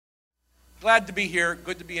glad to be here.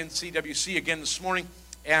 Good to be in CWC again this morning,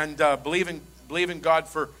 and believe in God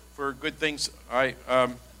for good things.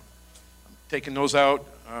 I'm taking those out.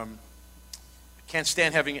 I can't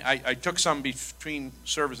stand having. I took some between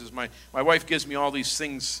services. My wife gives me all these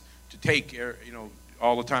things to take,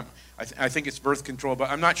 all the time. I think it's birth control, but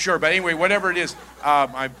I'm not sure. But anyway, whatever it is,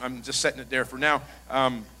 I'm just setting it there for now,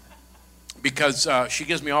 because she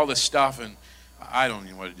gives me all this stuff, and I don't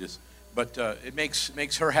know what it is. But it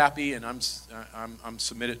makes her happy, and I'm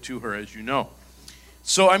submitted to her, as you know.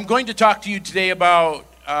 So I'm going to talk to you today about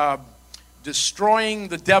destroying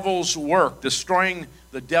the devil's work. Destroying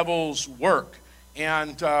the devil's work.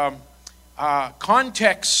 And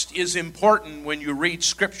context is important when you read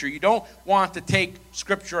Scripture. You don't want to take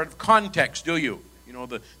Scripture out of context, do you? You know,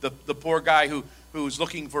 the poor guy who's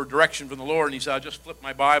looking for direction from the Lord, and he said, I'll just flip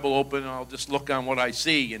my Bible open, and I'll just look on what I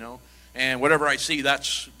see, And whatever I see,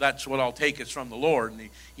 that's what I'll take. It's from the Lord. And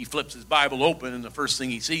he flips his Bible open, and the first thing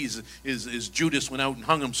he sees is Judas went out and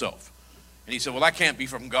hung himself. And he said, well, that can't be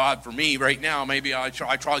from God for me right now. Maybe I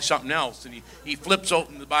try something else. And he flips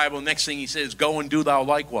open the Bible. The next thing he says, go and do thou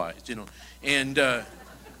likewise. And then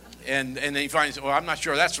he finds, well, I'm not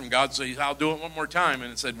sure that's from God. So he said, I'll do it one more time.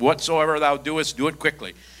 And it said, whatsoever thou doest, do it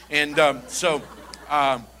quickly. And I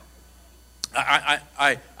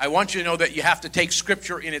want you to know that you have to take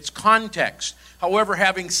Scripture in its context. However,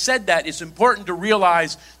 having said that, it's important to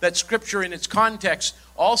realize that Scripture in its context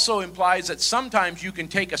also implies that sometimes you can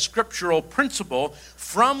take a scriptural principle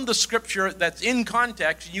from the Scripture that's in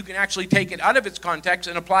context, and you can actually take it out of its context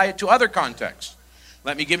and apply it to other contexts.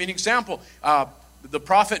 Let me give you an example. The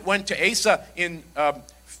prophet went to Asa in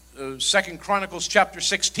 2 Chronicles chapter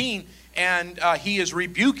 16, and he is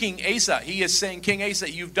rebuking Asa. He is saying, King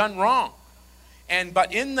Asa, you've done wrong.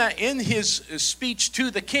 But in his speech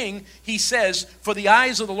to the king, he says, for the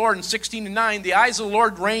eyes of the Lord, in 16:9, the eyes of the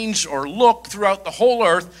Lord range or look throughout the whole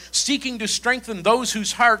earth, seeking to strengthen those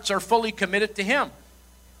whose hearts are fully committed to him.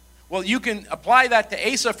 Well, you can apply that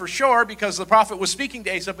to Asa for sure, because the prophet was speaking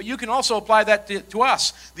to Asa, but you can also apply that to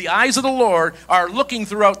us. The eyes of the Lord are looking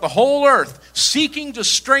throughout the whole earth, seeking to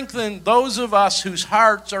strengthen those of us whose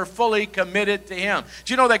hearts are fully committed to him.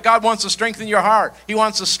 Do you know that God wants to strengthen your heart? He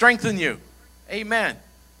wants to strengthen you. Amen.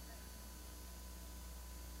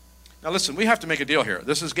 Now listen, we have to make a deal here.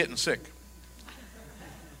 This is getting sick.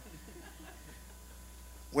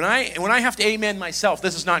 When I have to amen myself,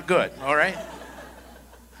 this is not good, all right?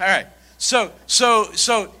 All right. So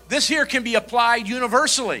this here can be applied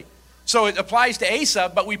universally. So it applies to Asa,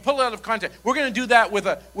 but we pull it out of context. We're going to do that with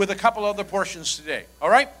a couple other portions today. All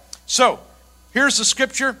right? So here's the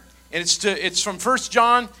Scripture. And it's from 1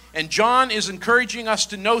 John, and John is encouraging us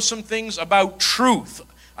to know some things about truth.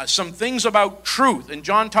 And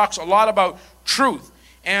John talks a lot about truth.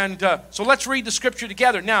 And so let's read the Scripture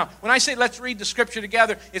together. Now, when I say let's read the Scripture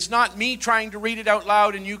together, it's not me trying to read it out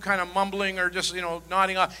loud and you kind of mumbling or just,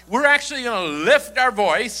 nodding off. We're actually going to lift our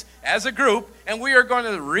voice as a group, and we are going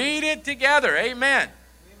to read it together. Amen.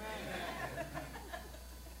 Amen.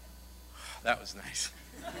 That was nice.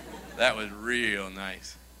 That was real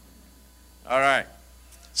nice. All right.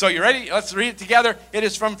 So you ready? Let's read it together. It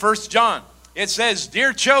is from 1 John. It says,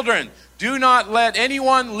 Dear children, do not let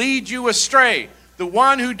anyone lead you astray. The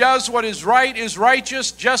one who does what is right is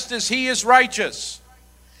righteous, just as he is righteous.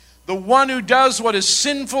 The one who does what is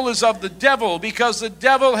sinful is of the devil, because the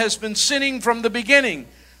devil has been sinning from the beginning.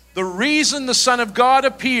 The reason the Son of God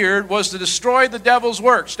appeared was to destroy the devil's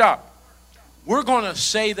work. Stop. We're going to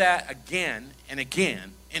say that again and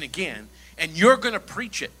again and again, and you're going to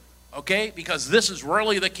preach it. Okay? Because this is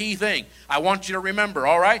really the key thing. I want you to remember,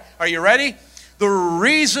 all right? Are you ready? The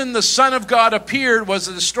reason the Son of God appeared was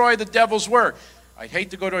to destroy the devil's work. I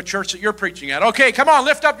hate to go to a church that you're preaching at. Okay, come on,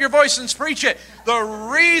 lift up your voice and preach it. The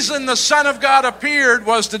reason the Son of God appeared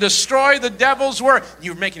was to destroy the devil's work.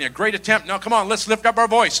 You're making a great attempt. Now, come on, let's lift up our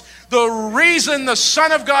voice. The reason the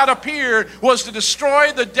Son of God appeared was to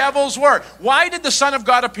destroy the devil's work. Why did the Son of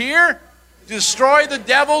God appear? To destroy the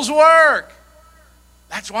devil's work.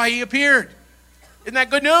 That's why he appeared. Isn't that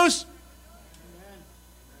good news?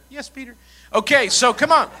 Yes, Peter. Okay, so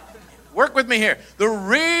come on. Work with me here. The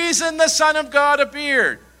reason the Son of God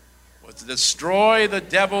appeared was to destroy the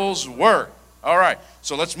devil's work. All right,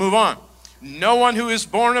 so let's move on. No one who is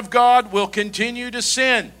born of God will continue to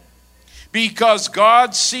sin, because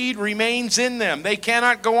God's seed remains in them. They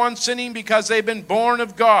cannot go on sinning because they've been born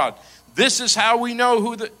of God. This is how we know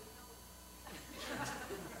who the...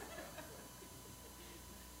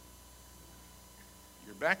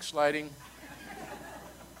 You're backsliding.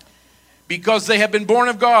 because they have been born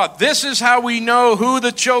of God. This is how we know who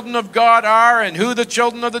the children of God are and who the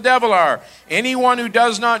children of the devil are. Anyone who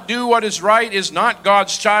does not do what is right is not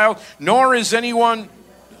God's child, nor is anyone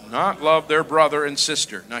not love their brother and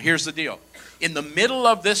sister. Now here's the deal. In the middle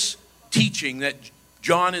of this teaching that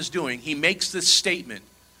John is doing, he makes this statement.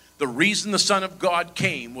 The reason the Son of God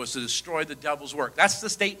came was to destroy the devil's work. That's the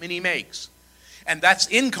statement he makes. And that's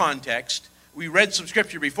in context. We read some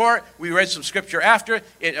scripture before it. We read some scripture after it.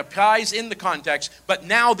 It applies in the context. But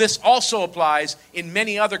now this also applies in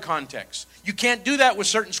many other contexts. You can't do that with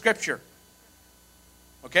certain scripture.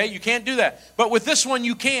 Okay? You can't do that. But with this one,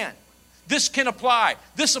 you can. This can apply.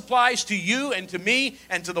 This applies to you and to me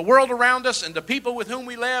and to the world around us and the people with whom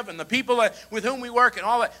we live and the people with whom we work and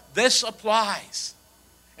all that. This applies.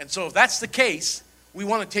 And so if that's the case, we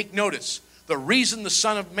want to take notice. The reason the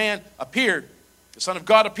Son of Man appeared, the Son of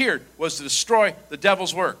God appeared, was to destroy the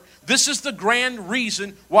devil's work. This is the grand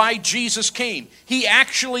reason why Jesus came. He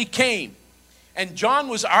actually came. And John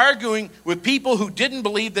was arguing with people who didn't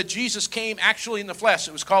believe that Jesus came actually in the flesh.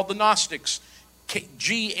 It was called the Gnostics. Gnostic.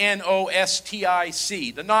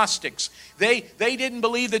 The Gnostics. They didn't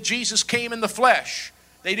believe that Jesus came in the flesh.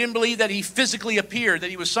 They didn't believe that he physically appeared, that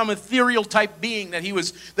he was some ethereal type being, that he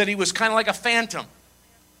was kind of like a phantom.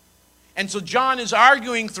 And so John is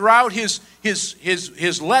arguing throughout his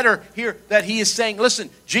letter here that he is saying, listen,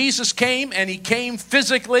 Jesus came and he came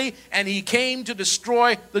physically and he came to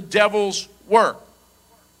destroy the devil's work.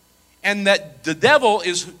 And that the devil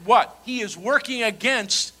is what? He is working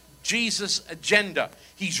against Jesus' agenda.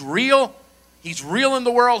 He's real. He's real in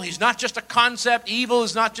the world. He's not just a concept. Evil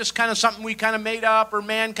is not just kind of something we kind of made up or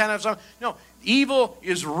man kind of something. No, evil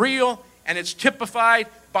is real and it's typified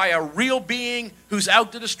by a real being who's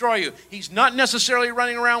out to destroy you. He's not necessarily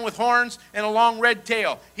running around with horns and a long red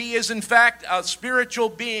tail. He is, in fact, a spiritual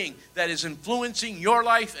being that is influencing your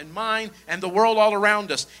life and mine and the world all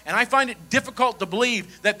around us. And I find it difficult to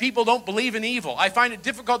believe that people don't believe in evil. I find it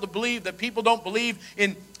difficult to believe that people don't believe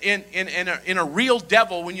in a real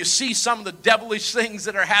devil when you see some of the devilish things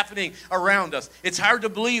that are happening around us. It's hard to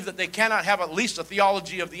believe that they cannot have at least a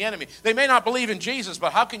theology of the enemy. They may not believe in Jesus,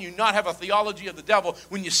 but how can you not have a theology of the devil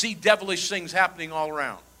when you see devilish things happening all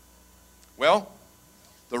around? Well,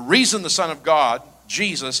 the reason the Son of God,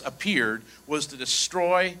 Jesus, appeared was to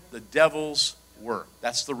destroy the devil's work.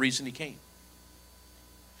 That's the reason he came.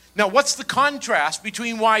 Now, what's the contrast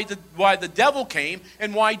between why the devil came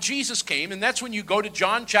and why Jesus came? And that's when you go to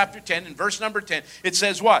John chapter 10 and verse number 10. It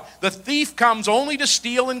says what? The thief comes only to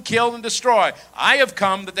steal and kill and destroy. I have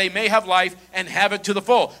come that they may have life and have it to the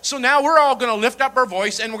full. So now we're all going to lift up our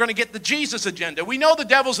voice and we're going to get the Jesus agenda. We know the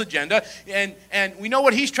devil's agenda and we know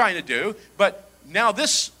what he's trying to do, but now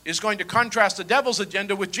this is going to contrast the devil's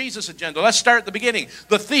agenda with Jesus' agenda. Let's start at the beginning.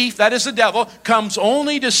 The thief, that is the devil, comes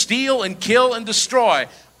only to steal and kill and destroy.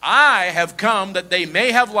 I have come that they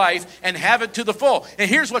may have life and have it to the full. And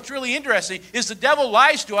here's what's really interesting is the devil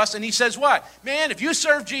lies to us and he says what? Man, if you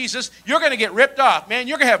serve Jesus, you're going to get ripped off. Man,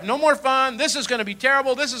 you're going to have no more fun. This is going to be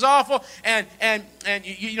terrible. This is awful. And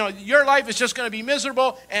you know, your life is just going to be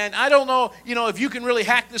miserable. And I don't know, if you can really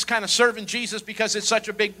hack this kind of serving Jesus because it's such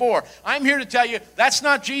a big bore. I'm here to tell you that's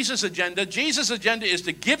not Jesus' agenda. Jesus' agenda is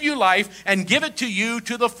to give you life and give it to you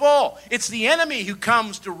to the full. It's the enemy who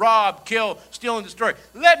comes to rob, kill, steal, and destroy.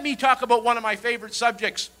 Let me talk about one of my favorite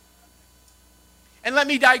subjects. And let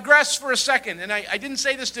me digress for a second. And I didn't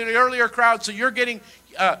say this to the earlier crowd, so you're getting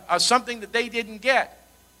something that they didn't get.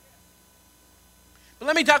 But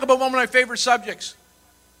let me talk about one of my favorite subjects.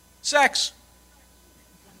 Sex.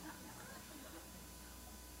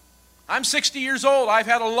 I'm 60 years old. I've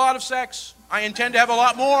had a lot of sex. I intend to have a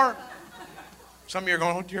lot more. Some of you are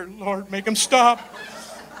going, oh dear Lord, make them stop.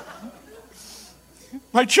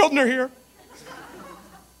 My children are here.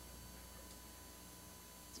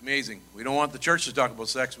 Amazing. We don't want the church to talk about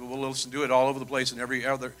sex, but we'll listen to it all over the place in every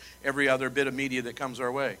other bit of media that comes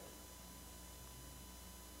our way.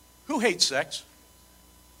 Who hates sex?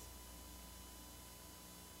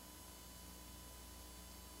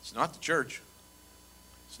 It's not the church.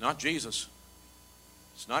 It's not Jesus.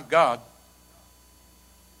 It's not God.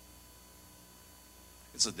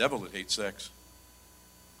 It's the devil that hates sex.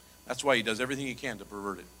 That's why he does everything he can to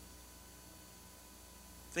pervert it.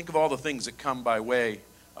 Think of all the things that come by way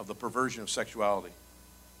of the perversion of sexuality.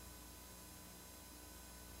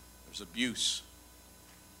 There's abuse.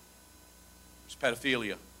 There's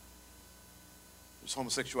pedophilia. There's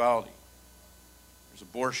homosexuality. There's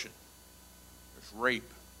abortion. There's rape.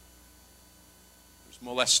 There's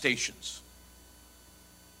molestations.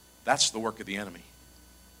 That's the work of the enemy.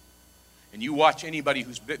 And you watch anybody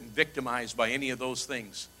who's been victimized by any of those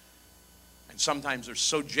things, And sometimes they're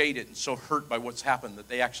so jaded and so hurt by what's happened that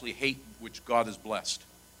they actually hate which God has blessed.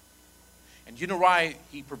 And you know why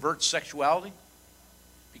he perverts sexuality?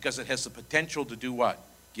 Because it has the potential to do what?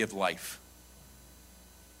 Give life.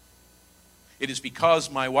 It is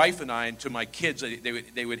because my wife and I, and to my kids,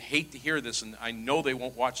 they would hate to hear this, and I know they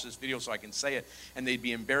won't watch this video so I can say it, and they'd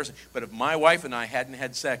be embarrassed. But if my wife and I hadn't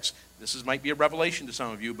had sex, this might be a revelation to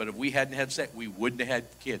some of you, but if we hadn't had sex, we wouldn't have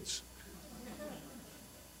had kids.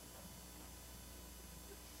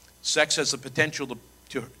 Sex has the potential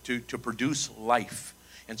to produce life.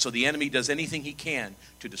 And so the enemy does anything he can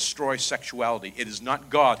to destroy sexuality. It is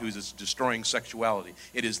not God who is destroying sexuality.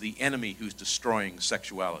 It is the enemy who's destroying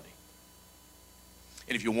sexuality.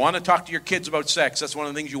 And if you want to talk to your kids about sex, that's one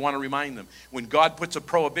of the things you want to remind them. When God puts a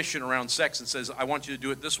prohibition around sex and says, I want you to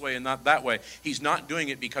do it this way and not that way, he's not doing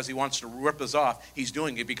it because he wants to rip us off. He's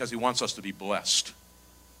doing it because he wants us to be blessed.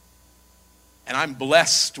 And I'm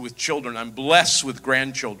blessed with children. I'm blessed with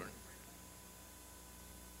grandchildren.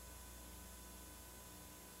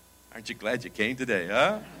 Aren't you glad you came today,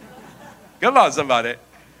 huh? Come on, somebody.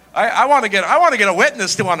 I want to get a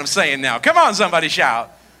witness to what I'm saying now. Come on, somebody,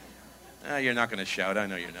 shout. You're not going to shout. I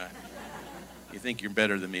know you're not. You think you're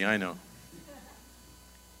better than me. I know.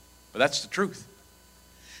 But that's the truth.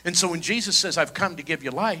 And so when Jesus says, I've come to give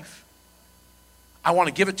you life, I want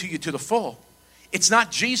to give it to you to the full. It's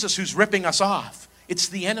not Jesus who's ripping us off. It's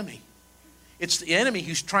the enemy. It's the enemy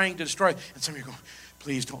who's trying to destroy. And some of you are going,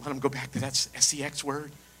 please don't let him go back to that SEX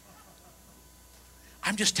word.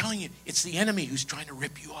 I'm just telling you, it's the enemy who's trying to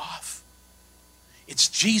rip you off. It's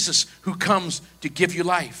Jesus who comes to give you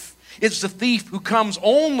life. It's the thief who comes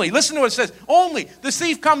only. Listen to what it says. Only. The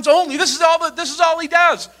thief comes only. This is all he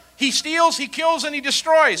does. He steals, he kills, and he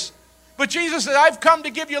destroys. But Jesus said, I've come to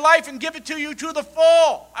give you life and give it to you to the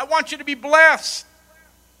full. I want you to be blessed.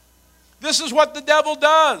 This is what the devil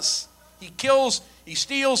does. He kills, he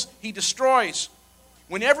steals, he destroys.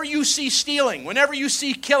 Whenever you see stealing, whenever you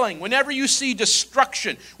see killing, whenever you see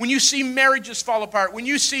destruction, when you see marriages fall apart, when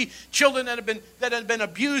you see children that have been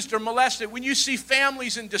abused or molested, when you see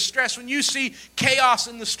families in distress, when you see chaos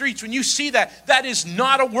in the streets, when you see that, that is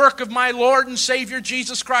not a work of my Lord and Savior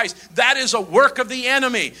Jesus Christ. That is a work of the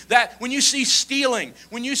enemy. That when you see stealing,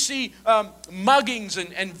 when you see muggings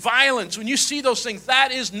and violence, when you see those things,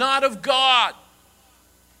 that is not of God.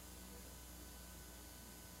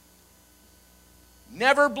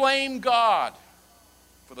 Never blame God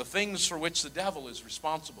for the things for which the devil is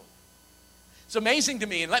responsible. It's amazing to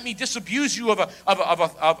me, and let me disabuse you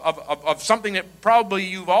of something that probably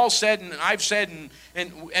you've all said and I've said,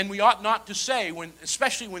 and we ought not to say,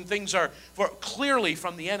 especially when things are clearly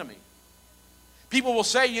from the enemy. People will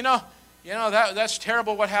say, that's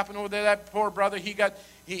terrible what happened over there. That poor brother, he got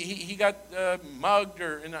mugged,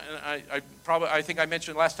 and I think I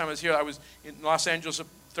mentioned last time I was here. I was in Los Angeles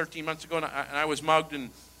 13 months ago, and I was mugged, and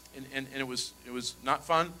it was not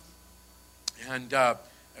fun, and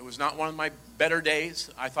it was not one of my better days.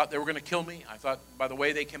 I thought they were going to kill me. I thought by the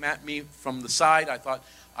way they came at me from the side, I thought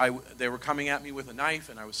they were coming at me with a knife,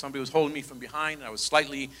 and somebody was holding me from behind, and I was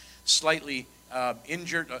slightly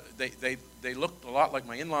injured. They looked a lot like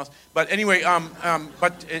my in-laws, but anyway, I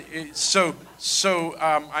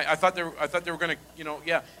thought they were going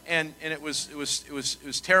to, and it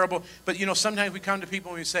was terrible. But sometimes we come to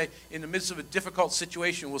people and we say, in the midst of a difficult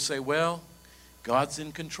situation, we'll say, well, God's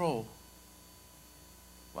in control.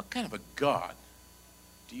 What kind of a God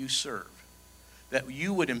do you serve that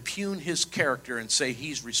you would impugn his character and say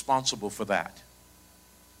he's responsible for that?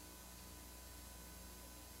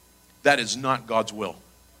 That is not God's will.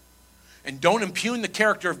 And don't impugn the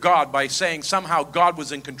character of God by saying somehow God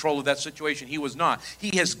was in control of that situation. He was not.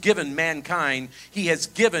 He has given mankind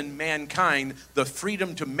the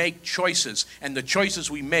freedom to make choices, and the choices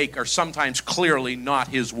we make are sometimes clearly not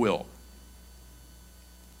his will.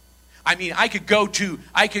 I mean, I could go to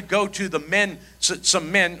the men,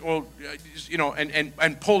 some men,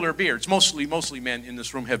 and pull their beards. Mostly men in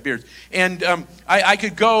this room have beards. And I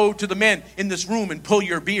could go to the men in this room and pull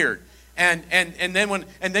your beard. And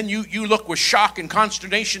then you look with shock and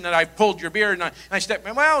consternation that I've pulled your beard, and I step,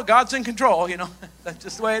 well, God's in control, That's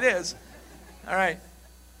just the way it is. All right.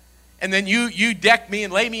 And then you deck me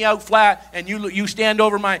and lay me out flat, and you stand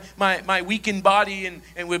over my weakened body and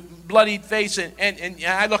with bloodied face, and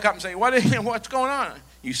I look up and say, what's going on?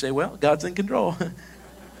 You say, well, God's in control. You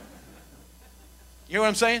hear what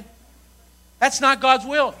I'm saying? That's not God's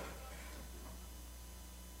will.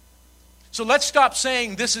 So let's stop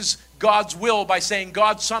saying this is God's will by saying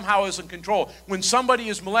God somehow is in control. When somebody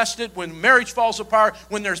is molested, when marriage falls apart,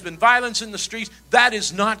 when there's been violence in the streets, that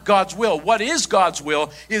is not God's will. What is God's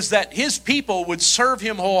will is that his people would serve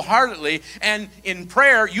him wholeheartedly and in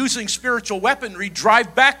prayer, using spiritual weaponry,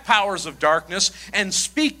 drive back powers of darkness and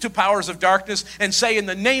speak to powers of darkness and say, in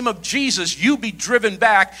the name of Jesus, you be driven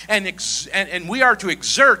back, and we are to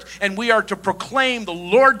exert and we are to proclaim the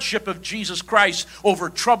lordship of Jesus Christ over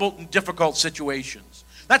troubled and difficult situations.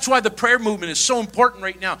 That's why the prayer movement is so important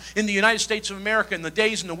right now in the United States of America in the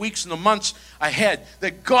days and the weeks and the months ahead,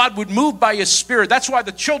 that God would move by his Spirit. That's why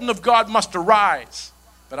the children of God must arise.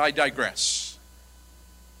 But I digress.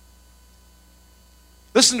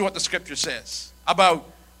 Listen to what the scripture says about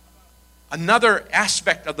another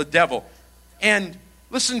aspect of the devil. And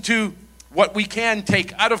listen to what we can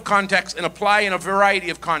take out of context and apply in a variety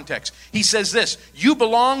of contexts. He says this: you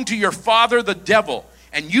belong to your father, the devil,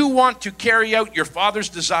 and you want to carry out your father's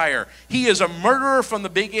desire. He is a murderer from the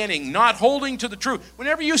beginning, not holding to the truth.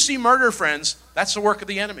 Whenever you see murder, friends, that's the work of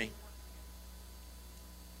the enemy.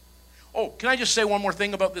 Oh, can I just say one more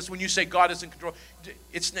thing about this? When you say God is in control,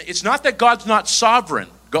 it's not that God's not sovereign.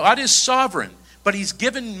 God is sovereign, but he's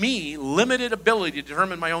given me limited ability to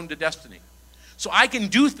determine my own destiny. So I can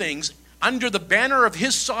do things under the banner of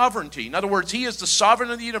his sovereignty. In other words, he is the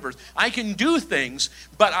sovereign of the universe. I can do things,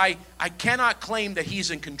 but I cannot claim that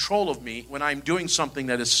he's in control of me when I'm doing something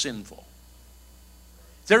that is sinful.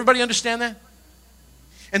 Does everybody understand that?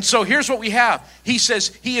 And so here's what we have. He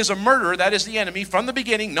says he is a murderer, that is the enemy, from the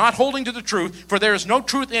beginning, not holding to the truth, for there is no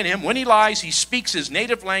truth in him. When he lies, he speaks his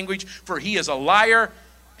native language, for he is a liar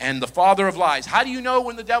and the father of lies. How do you know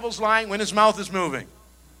when the devil's lying? When his mouth is moving.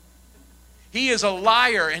 He is a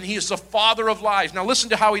liar and he is the father of lies. Now listen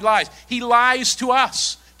to how he lies. He lies to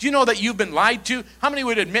us. Do you know that you've been lied to? How many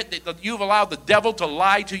would admit that you've allowed the devil to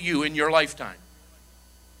lie to you in your lifetime?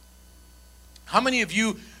 How many of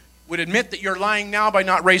you would admit that you're lying now by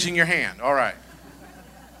not raising your hand? All right.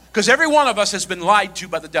 Because every one of us has been lied to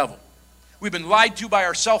by the devil. We've been lied to by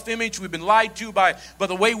our self-image. We've been lied to by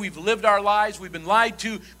the way we've lived our lives. We've been lied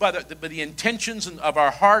to by the intentions of our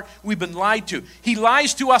heart. We've been lied to. He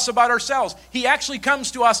lies to us about ourselves. He actually comes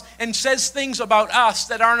to us and says things about us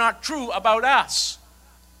that are not true about us.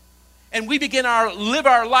 And we begin live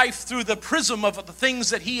our life through the prism of the things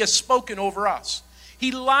that he has spoken over us.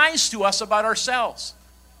 He lies to us about ourselves.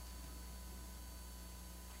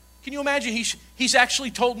 Can you imagine? He's actually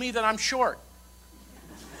told me that I'm short.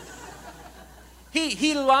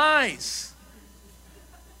 He lies.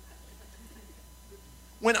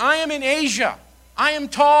 When I am in Asia, I am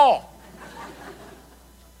tall.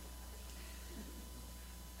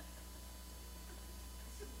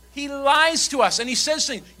 He lies to us and he says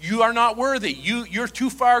things. You are not worthy. You're too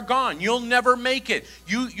far gone. You'll never make it.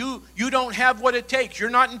 You don't have what it takes. You're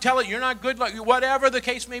not intelligent. You're not good. Whatever the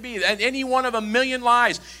case may be. And any one of a million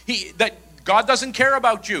lies. That God doesn't care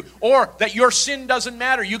about you, or that your sin doesn't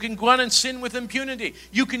matter. You can go on and sin with impunity.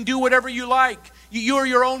 You can do whatever you like. You're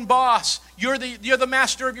your own boss. You're the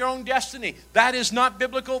master of your own destiny. That is not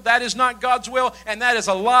biblical. That is not God's will, and that is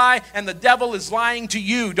a lie, and the devil is lying to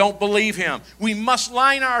you. Don't believe him. We must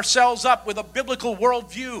line ourselves up with a biblical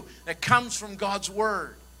worldview that comes from God's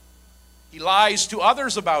word. He lies to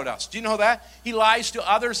others about us. Do you know that? He lies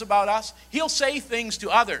to others about us. He'll say things to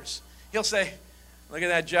others. He'll say, look at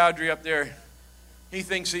that Jowdry up there. He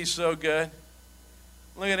thinks he's so good.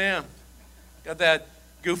 Look at him. Got that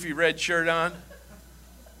goofy red shirt on.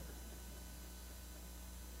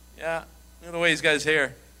 Yeah, look at the way he's got his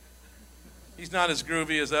hair. He's not as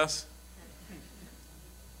groovy as us.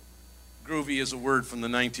 Groovy is a word from the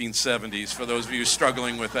 1970s for those of you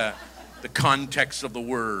struggling with that. The context of the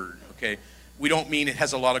word, okay? We don't mean it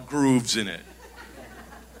has a lot of grooves in it.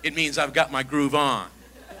 It means I've got my groove on.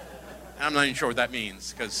 I'm not even sure what that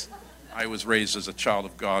means, because I was raised as a child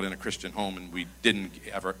of God in a Christian home, and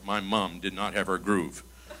my mom did not have her groove.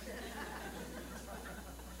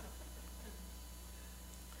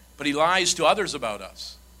 But he lies to others about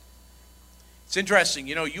us. It's interesting,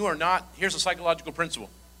 you are not, here's a psychological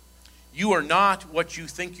principle. You are not what you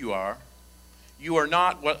think you are. You are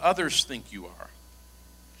not what others think you are.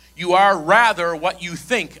 You are rather what you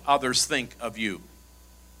think others think of you.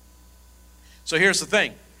 So here's the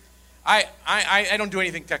thing. I don't do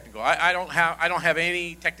anything technical. I don't have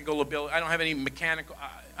any technical ability. I don't have any mechanical.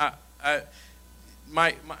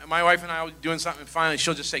 My wife and I were doing something, and finally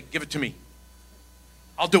she'll just say, "Give it to me.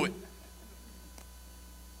 I'll do it."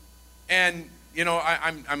 And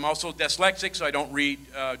I'm also dyslexic, so I don't read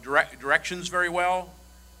directions very well.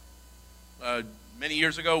 Many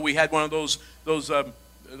years ago, we had one of those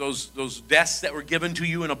those desks that were given to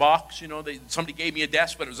you in a box. Somebody gave me a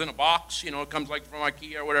desk, but it was in a box. It comes like from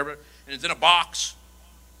IKEA or whatever, and it's in a box.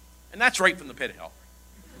 And that's right from the pit of hell.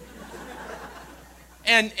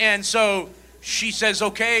 And so she says,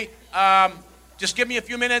 okay, just give me a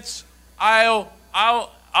few minutes. I'll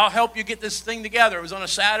help you get this thing together. It was on a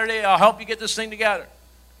Saturday. I'll help you get this thing together.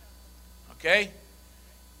 Okay?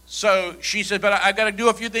 So she said, but I've got to do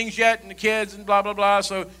a few things yet, and the kids and blah, blah, blah.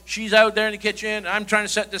 So she's out there in the kitchen. I'm trying to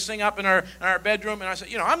set this thing up in our bedroom. And I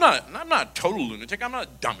said, I'm not a total lunatic. I'm not a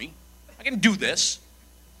dummy. I can do this.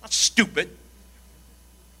 I'm not stupid.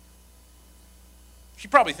 She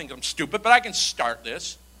probably thinks I'm stupid, but I can start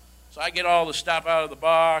this. So I get all the stuff out of the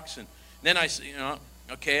box, and then I say,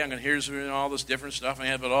 okay, here's all this different stuff. I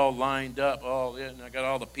have it all lined up, and I got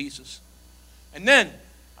all the pieces. And then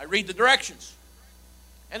I read the directions.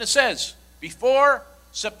 And it says, before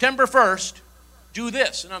September 1st, do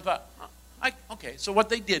this. And I thought, okay. So what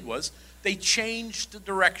they did was they changed the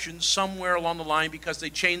directions somewhere along the line because they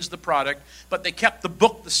changed the product, but they kept the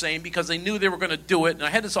book the same because they knew they were going to do it. And I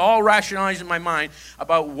had this all rationalized in my mind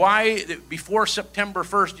about why before September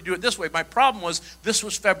 1st you do it this way. My problem was this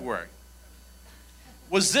was February.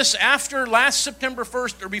 Was this after last September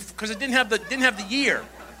 1st or before? Because it didn't have the year.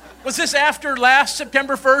 Was this after last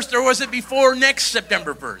September 1st or was it before next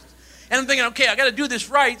September 1st? And I'm thinking, okay, I got to do this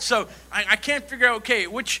right, so I can't figure out, okay,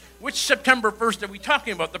 which September 1st are we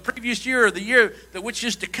talking about? The previous year or the year which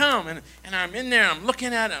is to come? And I'm in there, I'm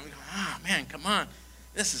looking at it, I'm going, man, come on.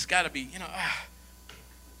 This has got to be,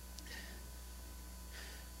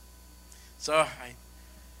 So I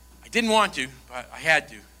didn't want to, but I had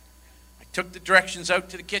to. I took the directions out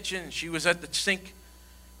to the kitchen, and she was at the sink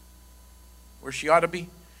where she ought to be.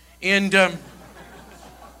 And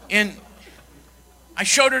I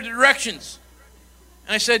showed her the directions.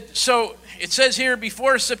 And I said, so it says here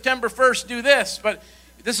before September 1st do this, but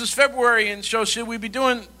this is February, and so should we be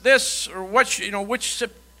doing this or what, She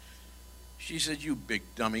said, you big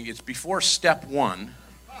dummy, it's before step 1.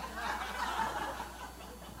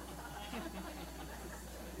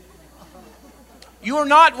 You are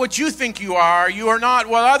not what you think you are. You are not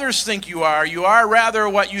what others think you are. You are rather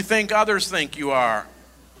what you think others think you are.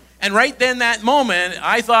 And right then, that moment,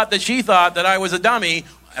 I thought that she thought that I was a dummy,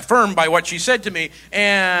 affirmed by what she said to me,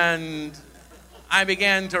 and I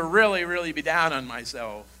began to really, really be down on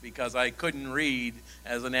myself because I couldn't read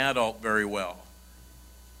as an adult very well.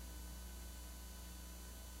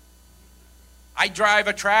 I drive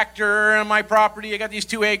a tractor on my property. I got these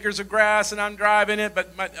 2 acres of grass, and I'm driving it,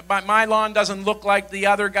 but my lawn doesn't look like the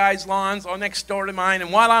other guy's lawns next door to mine.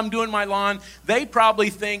 And while I'm doing my lawn, they probably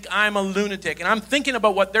think I'm a lunatic. And I'm thinking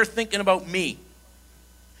about what they're thinking about me.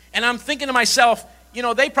 And I'm thinking to myself,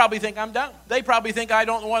 they probably think I'm dumb. They probably think I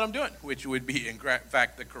don't know what I'm doing, which would be, in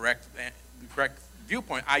fact, the correct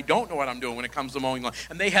viewpoint. I don't know what I'm doing when it comes to mowing lawn.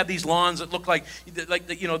 And they have these lawns that look like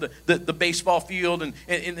the baseball field, and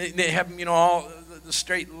they have all the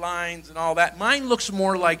straight lines and all that. Mine looks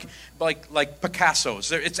more like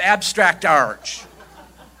Picasso's. It's abstract art.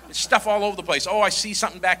 It's stuff all over the place. Oh, I see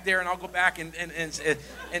something back there, and I'll go back and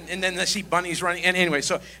then I see bunnies running. And anyway,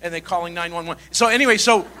 and they're calling 911. So anyway,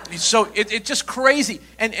 so it's just crazy.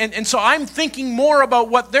 And so I'm thinking more about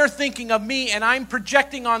what they're thinking of me, and I'm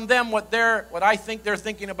projecting on them what I think they're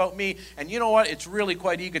thinking about me. And you know what? It's really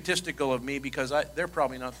quite egotistical of me because they're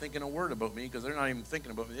probably not thinking a word about me because they're not even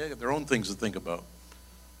thinking about me. They have their own things to think about.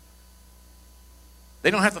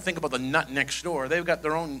 They don't have to think about the nut next door. They've got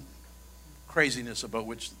their own craziness about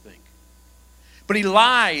which to think. But he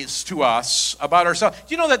lies to us about ourselves.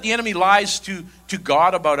 Do you know that the enemy lies to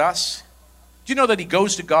God about us? Do you know that he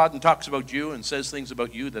goes to God and talks about you and says things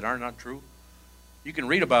about you that are not true? You can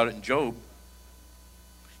read about it in Job.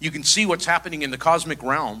 You can see what's happening in the cosmic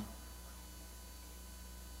realm.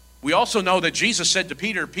 We also know that Jesus said to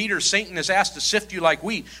Peter, Peter, Satan has asked to sift you like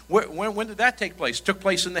wheat. When did that take place? It took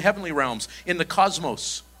place in the heavenly realms, in the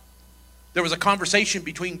cosmos. There was a conversation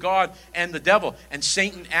between God and the devil, and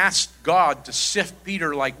Satan asked God to sift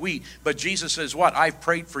Peter like wheat. But Jesus says, what? I've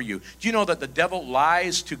prayed for you. Do you know that the devil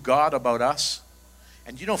lies to God about us?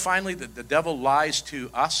 And do you know finally that the devil lies to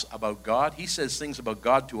us about God? He says things about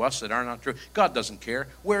God to us that are not true. God doesn't care.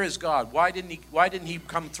 Where is God? Why didn't he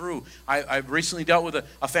come through? I've recently dealt with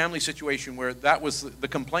a family situation where that was the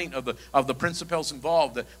complaint of the principals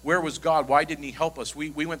involved. That where was God? Why didn't he help us? We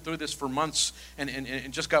went through this for months and it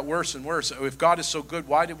just got worse and worse. If God is so good,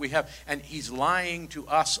 why did we have? And he's lying to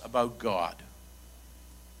us about God.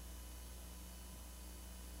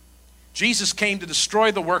 Jesus came to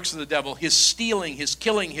destroy the works of the devil, his stealing, his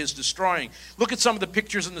killing, his destroying. Look at some of the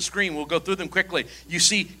pictures on the screen. We'll go through them quickly. You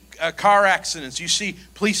see car accidents. You see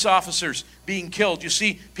police officers being killed. You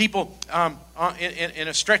see people in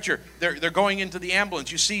a stretcher. They're going into the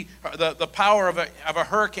ambulance. You see the power of a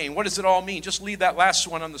hurricane. What does it all mean? Just leave that last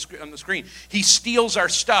one on the screen. He steals our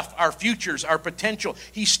stuff, our futures, our potential.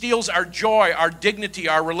 He steals our joy, our dignity,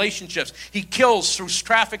 our relationships. He kills through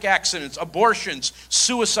traffic accidents, abortions,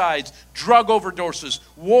 suicides, drug overdoses,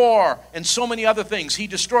 war, and so many other things. He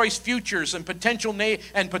destroys futures and potential.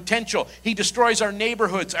 He destroys our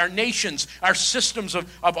neighborhoods, our nations, our systems of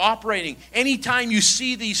operating. Anytime you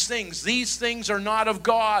see these things are not of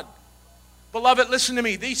God. Beloved, listen to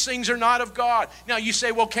me. These things are not of God. Now you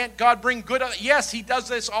say, well, can't God bring good out of it? Yes, he does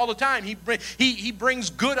this all the time. He brings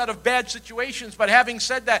good out of bad situations. But having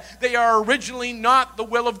said that, they are originally not the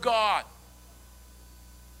will of God.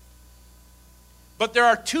 But there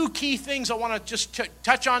are two key things I want to just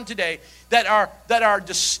touch on today that are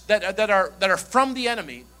from the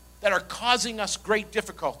enemy, that are causing us great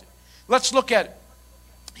difficulty. Let's look at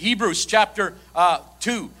Hebrews chapter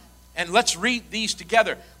 2, and let's read these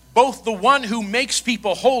together. Both the one who makes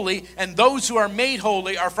people holy and those who are made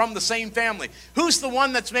holy are from the same family. Who's the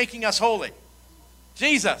one that's making us holy?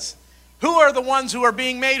 Jesus. Who are the ones who are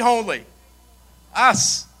being made holy?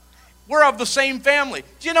 Us. We're of the same family.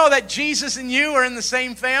 Do you know that Jesus and you are in the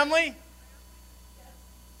same family?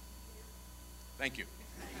 Thank you.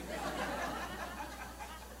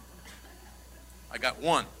 I got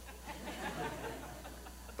one.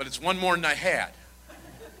 But it's one more than I had.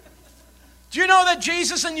 Do you know that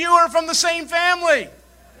Jesus and you are from the same family?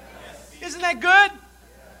 Yes. Isn't that good?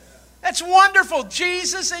 Yes. That's wonderful.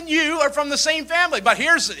 Jesus and you are from the same family. But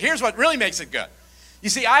here's what really makes it good. You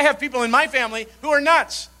see, I have people in my family who are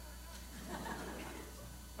nuts.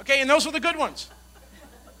 Okay, and those are the good ones.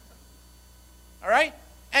 All right?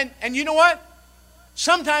 And you know what?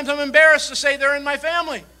 Sometimes I'm embarrassed to say they're in my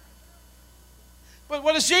family. But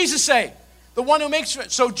what does Jesus say? The one who makes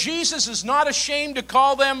it. So Jesus is not ashamed to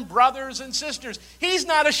call them brothers and sisters. He's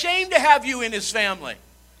not ashamed to have you in his family.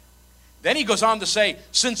 Then he goes on to say,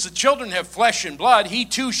 since the children have flesh and blood, he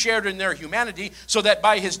too shared in their humanity, so that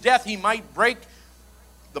by his death he might break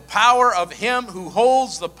the power of him who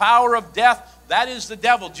holds the power of death. That is the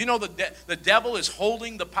devil. Do you know the devil is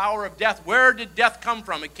holding the power of death? Where did death come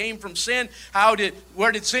from? It came from sin.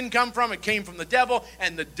 Where did sin come from? It came from the devil.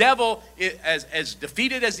 And the devil, as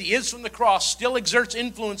defeated as he is from the cross, still exerts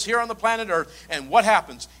influence here on the planet Earth. And what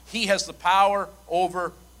happens? He has the power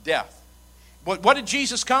over death. But what did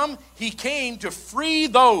Jesus come? He came to free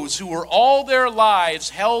those who were all their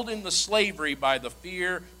lives held in the slavery by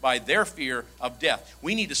their fear of death.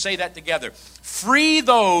 We need to say that together. Free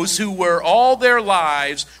those who were all their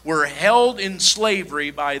lives were held in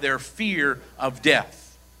slavery by their fear of death.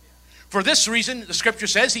 For this reason, the scripture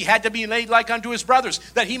says, he had to be made like unto his brothers,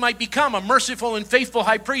 that he might become a merciful and faithful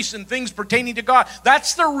high priest in things pertaining to God.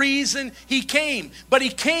 That's the reason he came. But he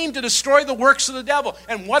came to destroy the works of the devil.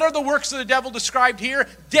 And what are the works of the devil described here?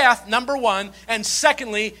 Death, number one. And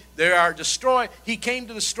secondly, he came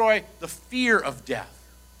to destroy the fear of death.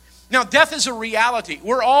 Now, death is a reality.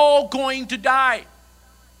 We're all going to die.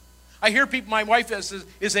 I hear people, my wife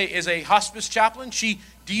is a hospice chaplain. She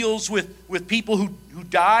deals with people who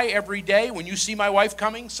die every day. When you see my wife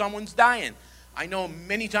coming, someone's dying. I know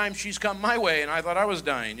many times she's come my way and I thought I was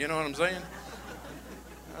dying. You know what I'm saying?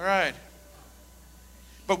 All right.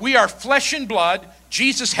 But we are flesh and blood.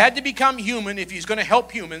 Jesus had to become human if he's going to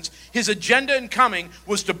help humans. His agenda in coming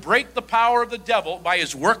was to break the power of the devil by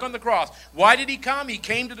his work on the cross. Why did he come? He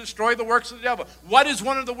came to destroy the works of the devil. What is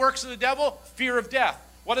one of the works of the devil? Fear of death.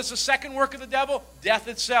 What is the second work of the devil? Death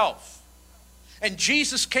itself. And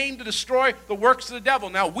Jesus came to destroy the works of the devil.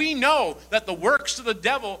 Now, we know that the works of the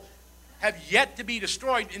devil have yet to be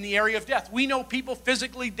destroyed in the area of death. We know people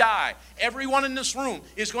physically die. Everyone in this room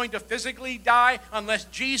is going to physically die unless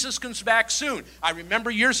Jesus comes back soon. I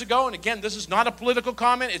remember years ago, and again, this is not a political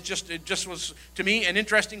comment. It just was, to me, an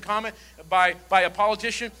interesting comment by a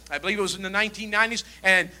politician. I believe it was in the 1990s.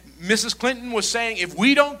 And Mrs. Clinton was saying, if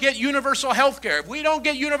we don't get universal health care,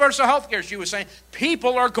 she was saying,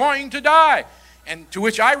 people are going to die. And to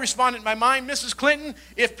which I responded in my mind, Mrs. Clinton,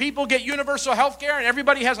 if people get universal health care and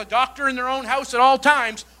everybody has a doctor in their own house at all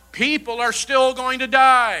times, people are still going to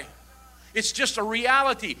die. It's just a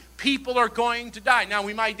reality. People are going to die. Now,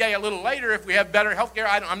 we might die a little later if we have better health care.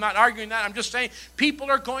 I'm not arguing that. I'm just saying people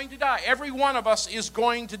are going to die. Every one of us is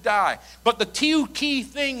going to die. But the two key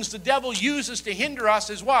things the devil uses to hinder us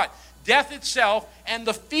is what? Death itself and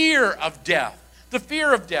the fear of death. The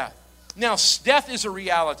fear of death. Now, death is a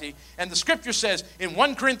reality, and the scripture says in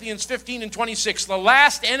 1 Corinthians 15 and 26, the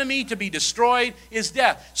last enemy to be destroyed is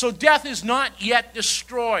death. So death is not yet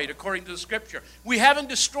destroyed, according to the scripture. We haven't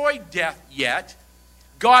destroyed death yet.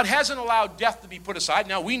 God hasn't allowed death to be put aside.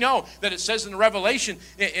 Now, we know that it says in the Revelation,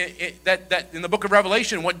 that in the book of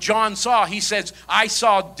Revelation, what John saw, he says, I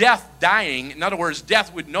saw death dying. In other words,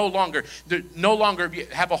 death would no longer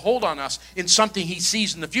have a hold on us in something he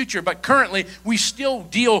sees in the future. But currently, we still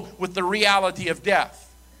deal with the reality of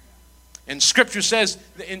death. And Scripture says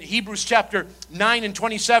in Hebrews chapter 9 and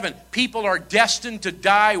 27, people are destined to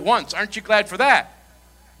die once. Aren't you glad for that?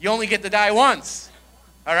 You only get to die once.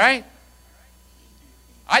 All right?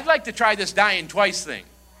 I'd like to try this dying twice thing.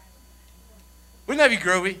 Wouldn't that be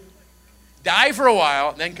groovy? Die for a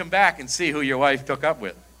while, then come back and see who your wife took up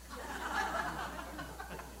with.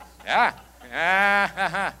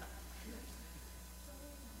 Yeah.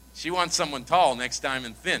 She wants someone tall next time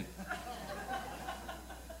and thin.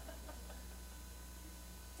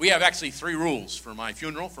 We have actually 3 rules for my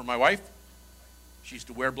funeral for my wife. She's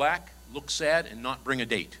to wear black, look sad, and not bring a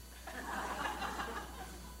date.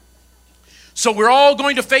 So we're all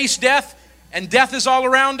going to face death, and death is all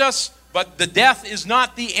around us, but the death is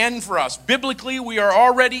not the end for us. Biblically, we are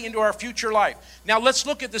already into our future life. Now let's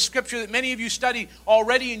look at the scripture that many of you study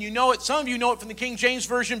already, and you know it. Some of you know it from the King James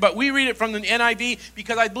Version, but we read it from the NIV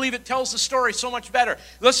because I believe it tells the story so much better.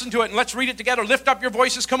 Listen to it, and let's read it together. Lift up your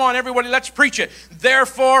voices. Come on, everybody, let's preach it.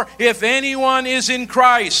 Therefore, if anyone is in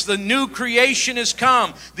Christ, the new creation is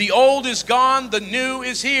come. The old is gone, the new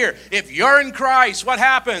is here. If you're in Christ, what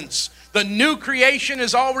happens? The new creation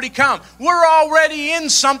has already come. We're already in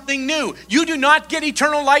something new. You do not get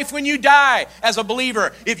eternal life when you die as a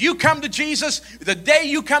believer. If you come to Jesus, the day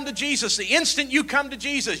you come to Jesus, the instant you come to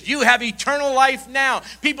Jesus, you have eternal life now.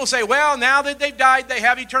 People say, well, now that they've died, they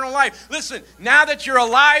have eternal life. Listen, now that you're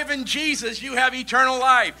alive in Jesus, you have eternal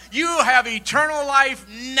life. You have eternal life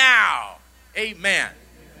now. Amen.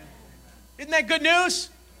 Isn't that good news?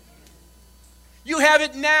 You have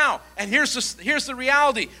it now. And here's the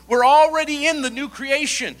reality. We're already in the new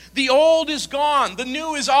creation. The old is gone. The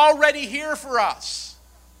new is already here for us.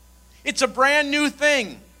 It's a brand new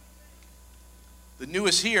thing. The new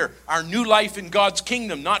is here. Our new life in God's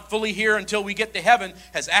kingdom, not fully here until we get to heaven,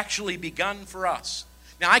 has actually begun for us.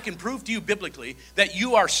 Now, I can prove to you biblically that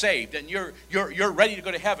you are saved and you're ready to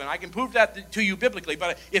go to heaven. I can prove that to you biblically,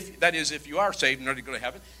 but if you are saved and ready to go to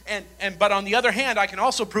heaven. But on the other hand, I can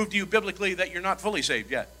also prove to you biblically that you're not fully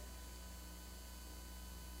saved yet.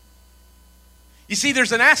 You see,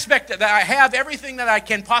 there's an aspect that I have everything that I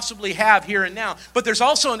can possibly have here and now, but there's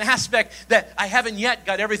also an aspect that I haven't yet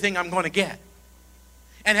got everything I'm going to get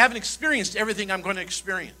and haven't experienced everything I'm going to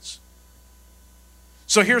experience.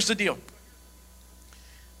 So here's the deal.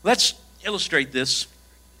 Let's illustrate this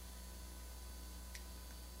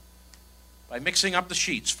by mixing up the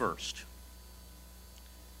sheets first.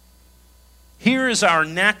 Here is our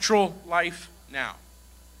natural life now.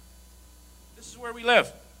 This is where we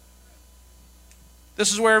live.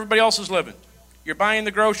 This is where everybody else is living. You're buying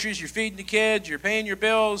the groceries, you're feeding the kids, you're paying your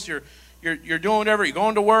bills, you're doing whatever, you're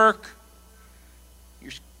going to work,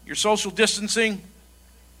 you're social distancing,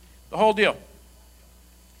 the whole deal.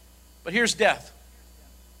 But here's death.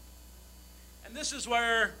 And this is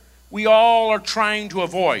where we all are trying to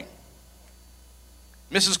avoid.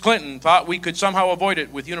 Mrs. Clinton thought we could somehow avoid it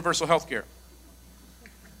with universal health care.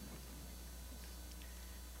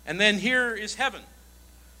 And then here is heaven,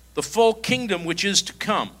 the full kingdom which is to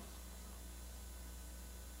come.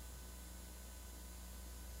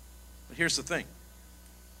 But here's the thing.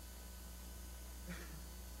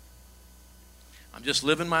 I'm just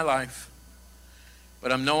living my life,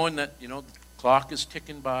 but I'm knowing that, the clock is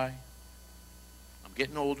ticking by. I'm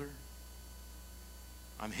getting older.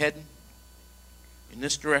 I'm heading in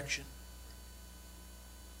this direction.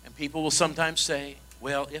 And people will sometimes say,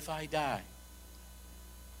 well, if I die,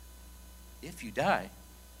 if you die,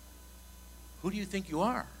 who do you think you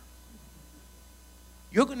are?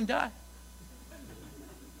 You're going to die.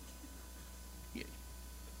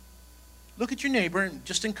 Look at your neighbor and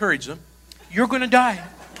just encourage them. You're going to die.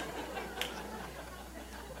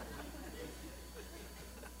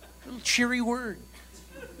 A little cheery word.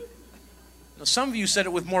 Now, some of you said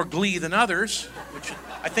it with more glee than others, which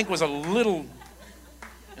I think was a little,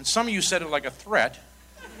 and some of you said it like a threat.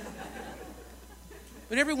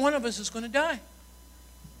 But every one of us is going to die.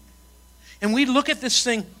 And we look at this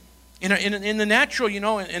thing in the natural,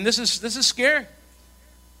 and this is scary.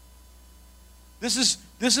 This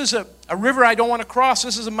is a river I don't want to cross.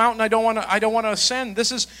 This is a mountain I don't want to ascend.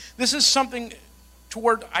 This is something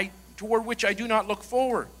toward which I do not look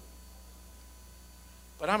forward.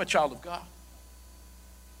 but I'm a child of God.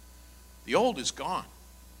 The old is gone.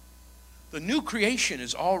 The new creation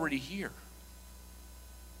is already here.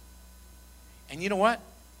 And you know what?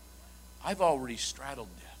 I've already straddled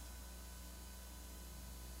death.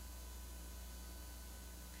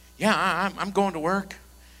 Yeah, I'm going to work,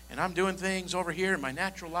 and I'm doing things over here in my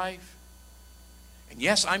natural life. And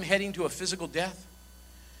yes, I'm heading to a physical death,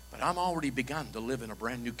 but I'm already begun to live in a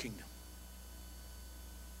brand new kingdom.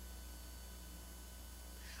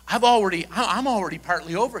 I'm already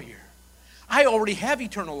partly over here. I already have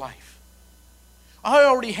eternal life. I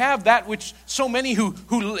already have that which so many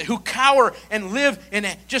who cower and live in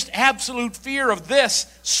just absolute fear of this.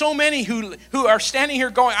 So many who are standing here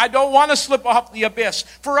going, I don't want to slip off the abyss.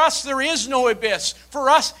 For us, there is no abyss. For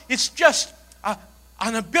us, it's just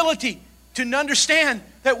an ability to understand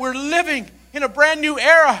that we're living in a brand new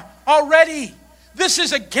era already. This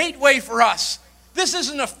is a gateway for us. This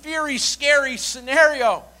isn't a fiery, scary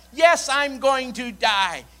scenario. Yes, I'm going to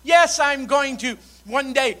die. Yes, I'm going to,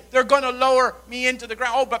 one day, they're going to lower me into the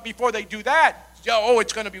ground. Oh, but before they do that, oh,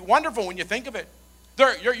 it's going to be wonderful when you think of it.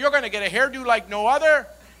 You're going to get a hairdo like no other.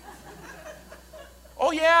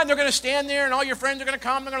 Oh, yeah, and they're going to stand there, and all your friends are going to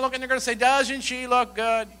come. They're going to look, and they're going to say, doesn't she look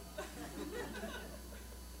good?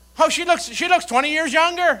 Oh, she looks 20 years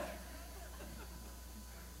younger.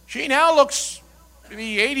 She now looks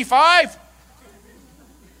maybe 85.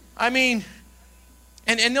 I mean,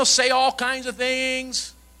 and they'll say all kinds of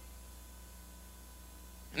things.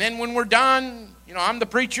 And then when we're done, I'm the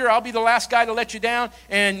preacher. I'll be the last guy to let you down.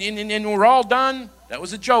 And we're all done. That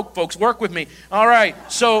was a joke, folks. Work with me. All right.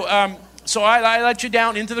 So I let you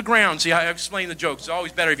down into the ground. See, I explain the jokes. It's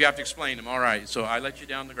always better if you have to explain them. All right. So I let you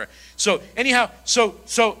down the ground. So anyhow, so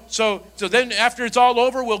then after it's all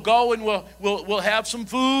over, we'll go and we'll have some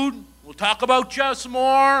food. We'll talk about you some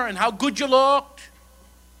more and how good you looked.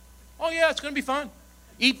 Oh yeah, it's going to be fun.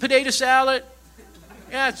 Eat potato salad.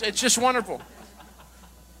 Yeah, it's just wonderful.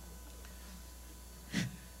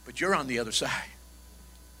 But you're on the other side.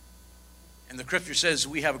 And the scripture says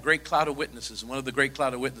we have a great cloud of witnesses. And what are the great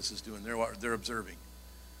cloud of witnesses doing? They're observing.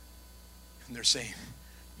 And they're saying,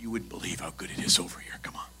 you wouldn't believe how good it is over here.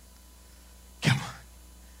 Come on. Come on.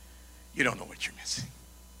 You don't know what you're missing.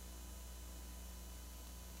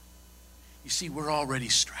 You see, we're already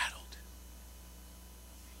straddled.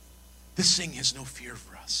 This thing has no fear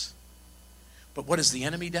for us. But what has the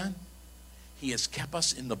enemy done? He has kept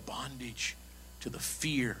us in the bondage to the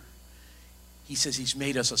fear. He says he's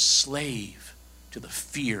made us a slave to the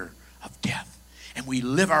fear of death. And we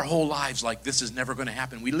live our whole lives like this is never going to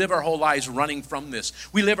happen. We live our whole lives running from this.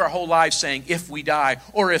 We live our whole lives saying, if we die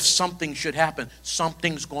or if something should happen,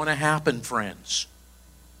 something's going to happen, friends.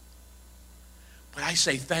 But I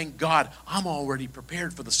say, thank God, I'm already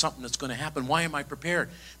prepared for the something that's going to happen. Why am I prepared?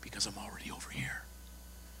 Because I'm already over here.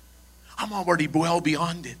 I'm already well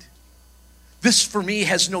beyond it. This, for me,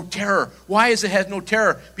 has no terror. Why does it have no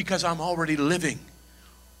terror? Because I'm already living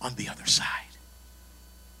on the other side.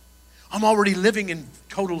 I'm already living in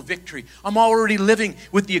total victory. I'm already living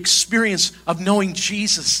with the experience of knowing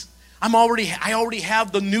Jesus. I already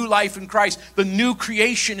have the new life in Christ. The new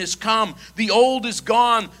creation has come. The old is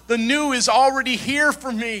gone. The new is already here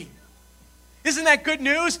for me. Isn't that good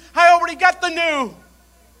news? I already got the new.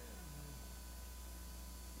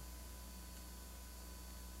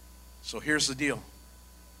 So here's the deal.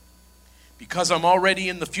 Because I'm already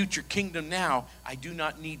in the future kingdom now, I do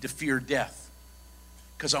not need to fear death.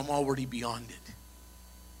 Because I'm already beyond it.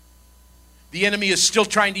 The enemy is still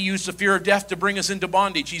trying to use the fear of death to bring us into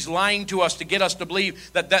bondage. He's lying to us to get us to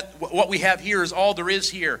believe that what we have here is all there is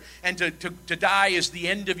here. And to die is the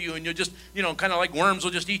end of you. And you'll just, kind of like worms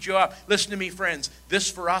will just eat you up. Listen to me, friends.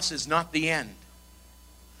 This for us is not the end.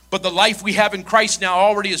 But the life we have in Christ now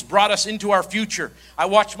already has brought us into our future. I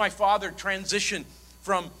watched my father transition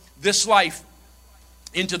from this life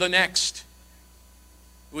into the next.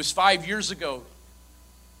 It was 5 years ago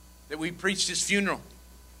that we preached his funeral.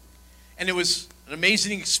 And it was an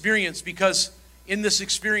amazing experience because in this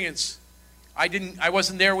experience, I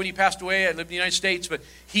wasn't there when he passed away. I lived in the United States, but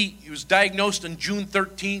he was diagnosed on June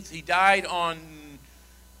 13th. He died on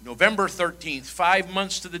November 13th, 5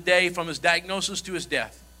 months to the day from his diagnosis to his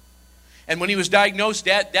death. And when he was diagnosed,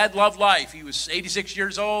 Dad loved life. He was 86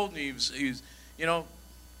 years old, and he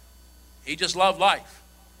just loved life.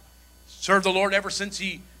 Served the Lord ever since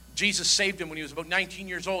Jesus saved him when he was about 19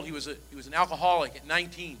 years old. He was an alcoholic at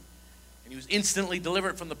 19. And he was instantly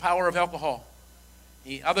delivered from the power of alcohol.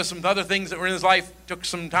 Some other things that were in his life took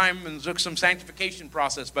some time and took some sanctification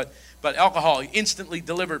process, but alcohol, he instantly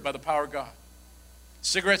delivered by the power of God.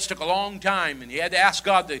 Cigarettes took a long time, and he had to ask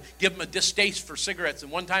God to give him a distaste for cigarettes.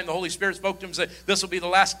 And one time the Holy Spirit spoke to him and said, this will be the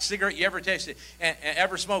last cigarette you ever tasted and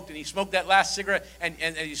ever smoked. And he smoked that last cigarette, and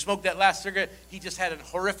he smoked that last cigarette. He just had a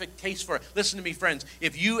horrific taste for it. Listen to me, friends.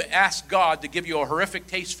 If you ask God to give you a horrific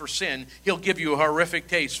taste for sin, he'll give you a horrific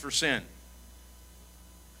taste for sin.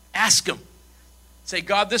 Ask him. Say,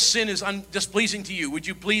 God, this sin is displeasing to you. Would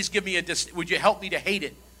you please would you help me to hate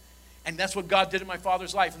it? And that's what God did in my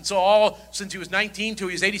father's life. And so since he was 19 till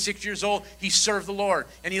he was 86 years old, he served the Lord.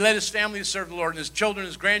 And he led his family to serve the Lord, and his children,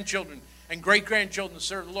 his grandchildren, and great-grandchildren to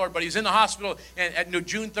serve the Lord. But he's in the hospital at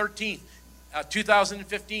June 13th,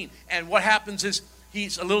 2015. And what happens is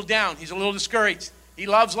he's a little down. He's a little discouraged. He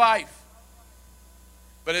loves life.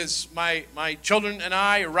 But as my children and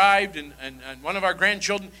I arrived, and one of our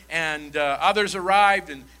grandchildren and others arrived,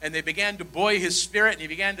 and they began to buoy his spirit, and he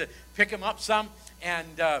began to pick him up some. And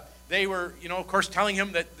they were, of course, telling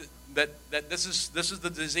him that this is the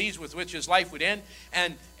disease with which his life would end,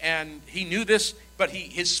 and he knew this, but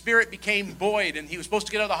his spirit became buoyed, and he was supposed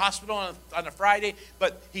to get out of the hospital on a Friday,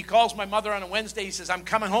 but he calls my mother on a Wednesday. He says, I'm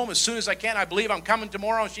coming home as soon as I can. I believe I'm coming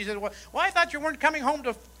tomorrow. And she said, well, I thought you weren't coming home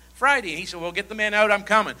to Friday. And he said, well, get the man out. I'm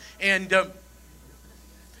coming. And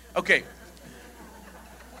okay,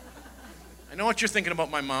 I know what you're thinking about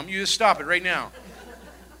my mom. You just stop it right now.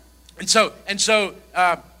 And so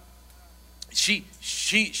she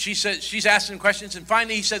says, she's asking questions, and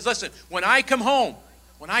finally he says, listen, when I come home,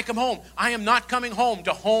 I am not coming home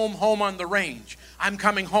to home on the range. I'm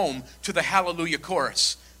coming home to the Hallelujah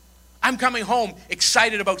Chorus. I'm coming home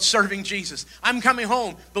excited about serving Jesus. I'm coming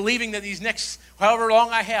home believing that these next, however long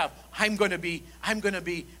I have, I'm going to be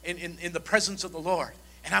in the presence of the Lord,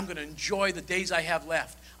 and I'm going to enjoy the days I have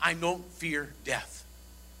left. I don't fear death.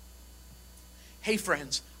 Hey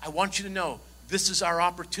friends, I want you to know this is our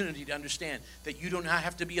opportunity to understand that you do not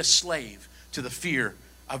have to be a slave to the fear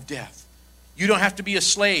of death. You don't have to be a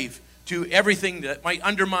slave to everything that might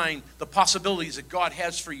undermine the possibilities that God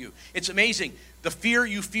has for you. It's amazing. The fear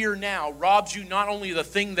you fear now robs you not only of the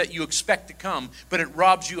thing that you expect to come, but it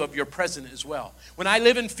robs you of your present as well. When I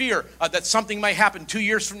live in fear that something might happen 2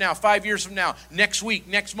 years from now, 5 years from now, next week,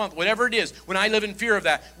 next month, whatever it is, when I live in fear of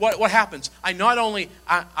that, what happens? I'm not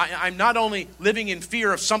only living in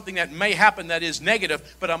fear of something that may happen that is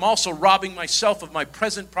negative, but I'm also robbing myself of my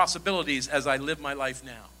present possibilities as I live my life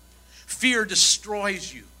now. Fear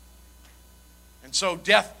destroys you. And so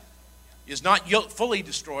death is not fully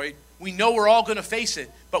destroyed. We know we're all going to face it,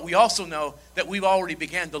 but we also know that we've already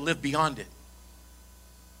began to live beyond it.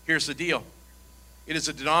 Here's the deal. It is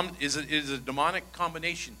a demonic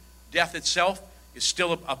combination. Death itself is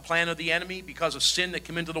still a plan of the enemy because of sin that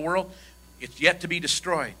came into the world. It's yet to be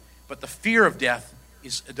destroyed. But the fear of death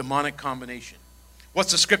is a demonic combination.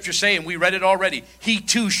 What's the scripture saying? We read it already. He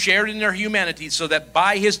too shared in their humanity so that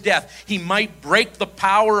by his death he might break the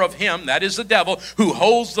power of him, that is the devil, who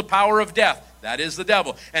holds the power of death. That is the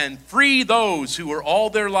devil. And free those who were all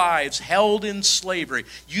their lives held in slavery.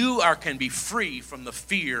 You can be free from the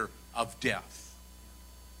fear of death.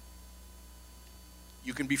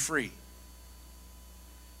 You can be free.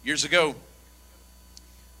 Years ago,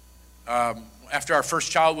 after our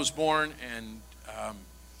first child was born, and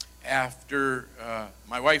after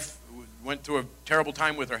my wife went through a terrible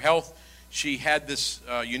time with her health, she had this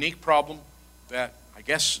unique problem that I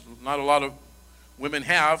guess not a lot of women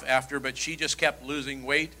have after, but she just kept losing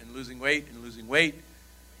weight and losing weight and losing weight.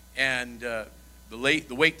 And the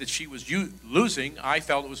weight that she was losing, I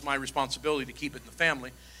felt it was my responsibility to keep it in the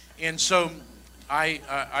family. And so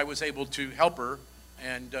I was able to help her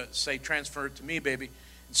and say, transfer it to me, baby.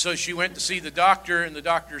 And so she went to see the doctor, and the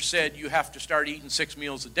doctor said, you have to start eating 6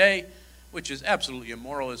 meals a day, which is absolutely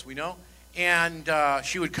immoral, as we know. And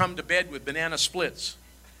she would come to bed with banana splits.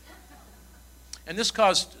 And this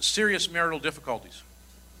caused serious marital difficulties.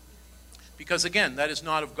 Because again, that is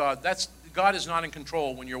not of God. God is not in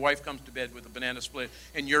control when your wife comes to bed with a banana split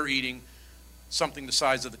and you're eating something the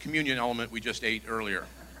size of the communion element we just ate earlier.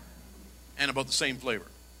 And about the same flavor.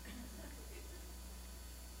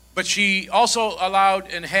 But she also allowed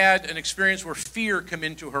and had an experience where fear came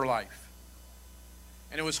into her life.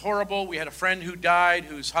 And it was horrible. We had a friend who died,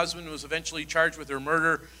 whose husband was eventually charged with her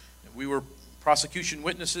murder. We were prosecution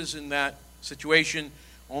witnesses in that situation,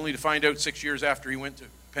 only to find out 6 years after he went to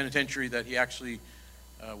penitentiary that he actually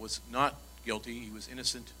was not guilty. He was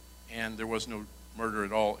innocent, and there was no murder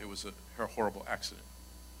at all. It was a horrible accident.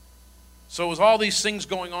 So it was all these things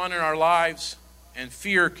going on in our lives, and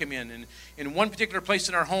fear came in. And in one particular place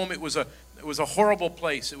in our home, it was a horrible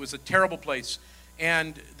place. It was a terrible place.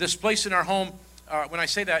 And this place in our home, when I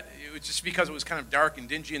say that, it was just because it was kind of dark and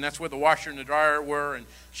dingy, and that's where the washer and the dryer were, and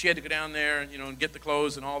she had to go down there and, and get the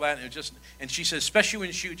clothes and all that. And she said, especially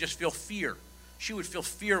when she would just feel fear. She would feel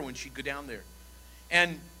fear when she'd go down there.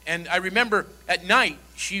 And I remember at night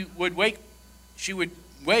she would wake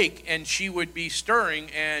and she would be stirring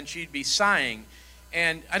and she'd be sighing.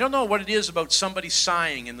 And I don't know what it is about somebody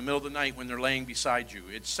sighing in the middle of the night when they're laying beside you.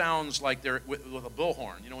 It sounds like they're with a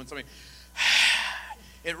bullhorn. When somebody,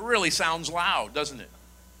 it really sounds loud, doesn't it?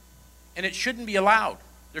 And it shouldn't be allowed.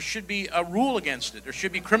 There should be a rule against it. There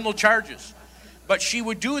should be criminal charges. But she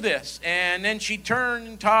would do this, and then she'd turn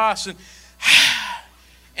and toss,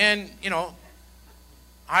 and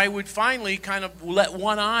I would finally kind of let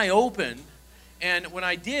one eye open. And when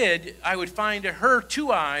I did, I would find that her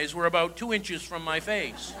two eyes were about 2 inches from my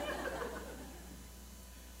face.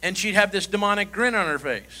 And she'd have this demonic grin on her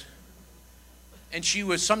face. And she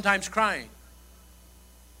was sometimes crying.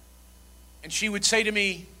 And she would say to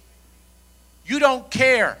me, "You don't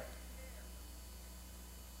care."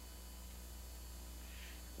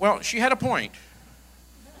 Well, she had a point.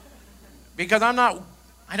 Because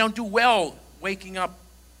I don't do well waking up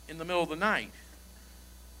in the middle of the night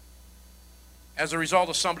as a result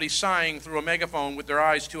of somebody sighing through a megaphone with their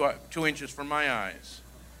eyes 2 inches from my eyes.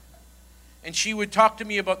 And she would talk to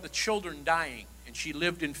me about the children dying, and she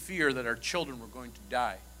lived in fear that our children were going to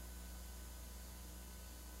die.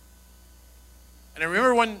 And I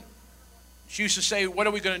remember when she used to say, "What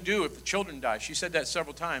are we going to do if the children die?" She said that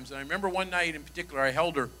several times. And I remember one night in particular, I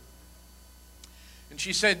held her, and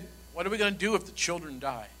she said, "What are we going to do if the children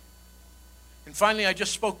die?" And finally, I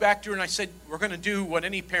just spoke back to her and I said, "We're going to do what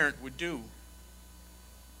any parent would do.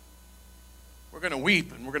 We're going to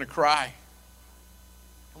weep and we're going to cry.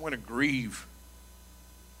 And we're going to grieve.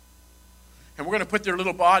 And we're going to put their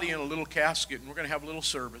little body in a little casket and we're going to have a little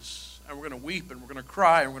service. And we're going to weep and we're going to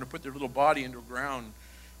cry and we're going to put their little body into the ground.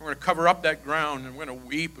 We're going to cover up that ground and we're going to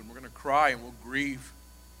weep and we're going to cry and we'll grieve.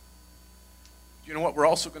 Do you know what we're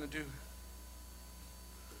also going to do?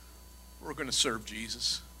 We're going to serve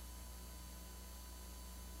Jesus.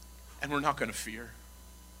 And we're not going to fear.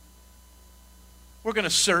 We're going to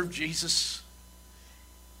serve Jesus.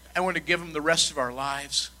 And we're going to give him the rest of our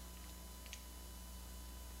lives.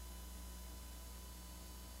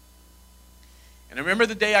 And I remember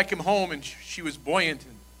the day I came home and she was buoyant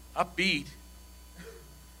and upbeat.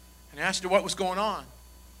 And I asked her what was going on.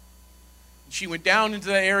 And she went down into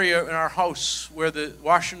the area in our house where the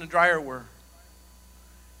washer and the dryer were.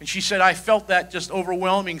 And she said, "I felt that just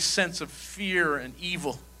overwhelming sense of fear and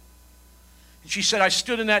evil." And she said, "I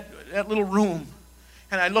stood in that little room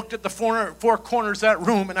and I looked at the four corners of that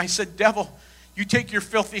room and I said, 'Devil, you take your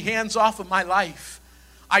filthy hands off of my life.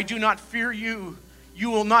 I do not fear you. You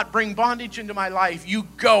will not bring bondage into my life. You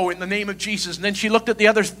go in the name of Jesus.'" And then she looked at the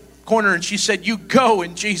other corner and she said, "You go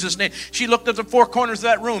in Jesus' name." She looked at the four corners of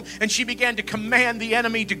that room and she began to command the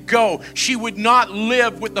enemy to go. She would not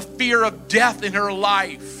live with the fear of death in her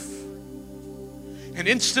life. And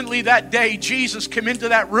instantly that day, Jesus came into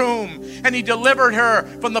that room and he delivered her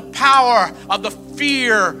from the power of the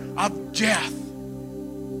fear of death.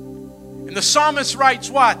 And the psalmist writes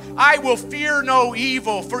what? "I will fear no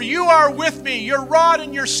evil, for you are with me. Your rod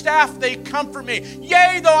and your staff, they comfort me.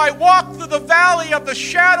 Yea, though I walk through the valley of the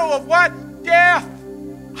shadow of what? Death,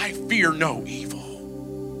 I fear no evil."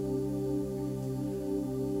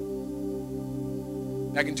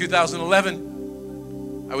 Back in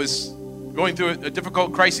 2011, I was going through a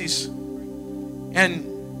difficult crisis. And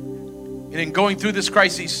in going through this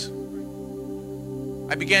crisis,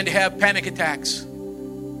 I began to have panic attacks.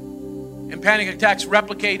 And panic attacks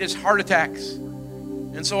replicate as heart attacks.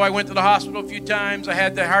 And so I went to the hospital a few times. I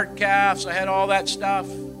had the heart caths. I had all that stuff.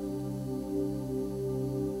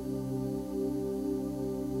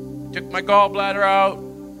 Took my gallbladder out.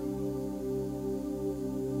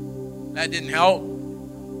 That didn't help.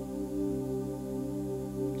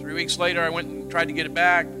 3 weeks later, I went and tried to get it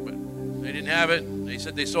back, but they didn't have it. They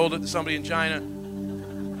said they sold it to somebody in China.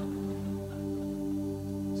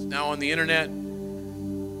 It's now on the internet.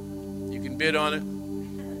 You can bid on it.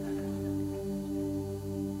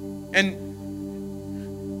 And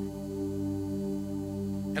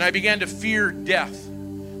I began to fear death.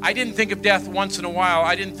 I didn't think of death once in a while.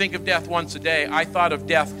 I didn't think of death once a day. I thought of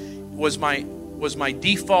death was my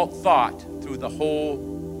default thought through the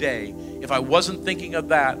whole day. If I wasn't thinking of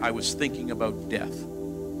that, I was thinking about death.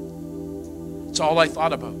 That's all I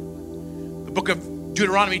thought about. The book of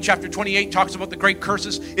Deuteronomy chapter 28 talks about the great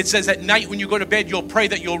curses. It says at night when you go to bed, you'll pray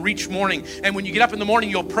that you'll reach morning. And when you get up in the morning,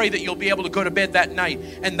 you'll pray that you'll be able to go to bed that night.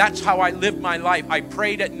 And that's how I lived my life. I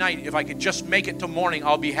prayed at night. If I could just make it to morning,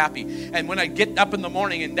 I'll be happy. And when I get up in the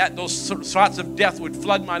morning and those thoughts of death would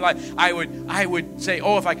flood my life, I would say,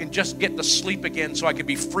 oh, if I can just get to sleep again so I could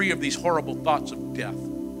be free of these horrible thoughts of death.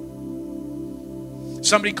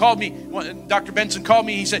 Somebody called me, Dr. Benson called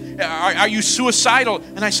me, he said, are you suicidal?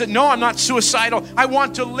 And I said, no, I'm not suicidal. I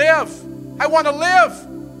want to live. I want to live.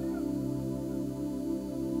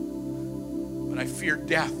 But I fear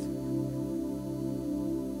death.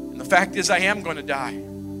 And the fact is I am going to die.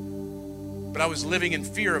 But I was living in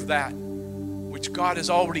fear of that, which God has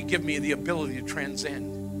already given me the ability to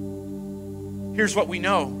transcend. Here's what we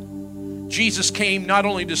know. Jesus came not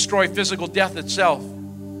only to destroy physical death itself,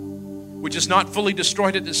 which is not fully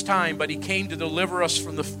destroyed at this time, but he came to deliver us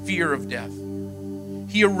from the fear of death.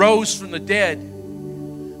 He arose from the dead.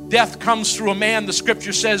 Death comes through a man, the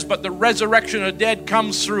scripture says, but the resurrection of the dead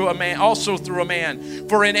comes through a man, also through a man.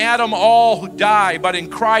 For in Adam all die, but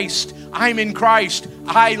in Christ, I'm in Christ,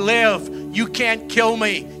 I live. You can't kill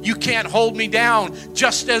me. You can't hold me down.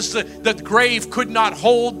 Just as the grave could not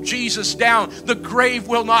hold Jesus down, the grave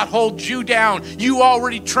will not hold you down. You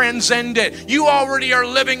already transcend it. You already are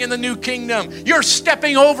living in the new kingdom. You're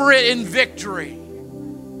stepping over it in victory.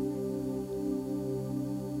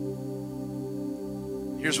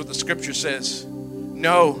 Here's what the scripture says.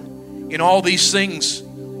 No, in all these things,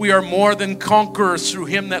 we are more than conquerors through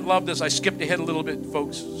him that loved us. I skipped ahead a little bit,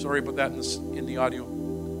 folks. Sorry about that in the audio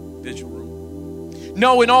visual room.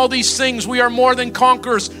 No, in all these things, we are more than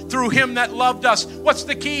conquerors through him that loved us. What's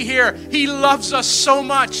the key here? He loves us so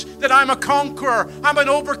much that I'm a conqueror. I'm an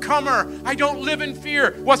overcomer. I don't live in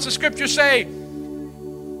fear. What's the scripture say?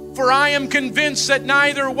 For I am convinced that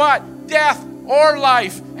neither what? Death or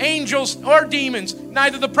life, angels or demons,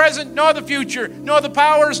 neither the present nor the future, nor the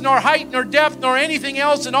powers, nor height, nor depth, nor anything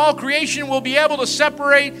else in all creation will be able to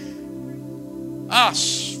separate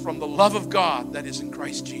us from the love of God that is in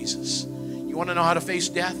Christ Jesus. You want to know how to face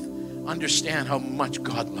death? Understand how much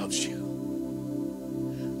God loves you.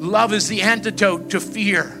 Love is the antidote to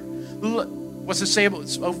fear. What's it say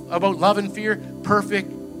about love and fear?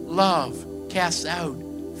 Perfect love casts out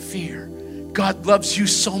fear. God loves you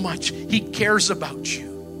so much. He cares about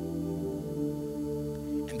you.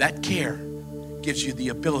 And that care gives you the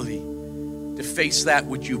ability to face that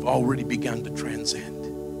which you've already begun to transcend.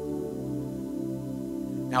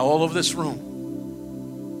 Now, all over this room,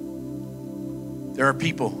 there are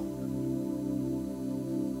people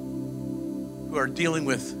who are dealing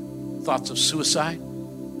with thoughts of suicide.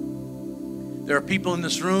 There are people in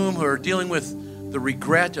this room who are dealing with the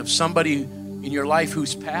regret of somebody in your life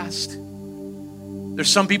who's passed. There's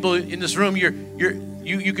some people in this room,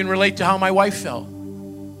 you can relate to how my wife felt.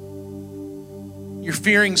 You're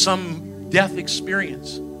fearing some death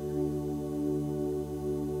experience.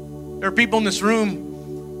 There are people in this room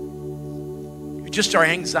who just are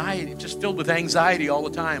just filled with anxiety all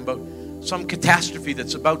the time about some catastrophe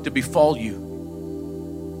that's about to befall you.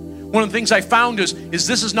 One of the things I found is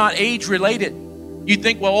this is not age related. You'd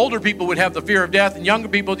think, well, older people would have the fear of death and younger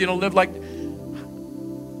people, live like...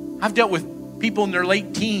 I've dealt with people in their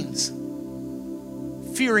late teens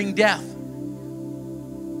fearing death.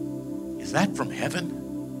 Is that from heaven?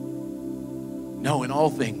 No, in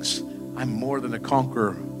all things, I'm more than a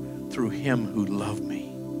conqueror through him who loved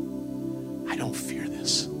me. I don't fear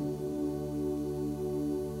this.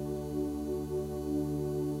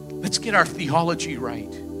 Let's get our theology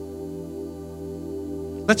right.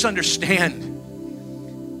 Let's understand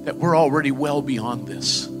that we're already well beyond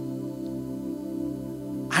this.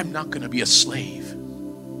 I'm not going to be a slave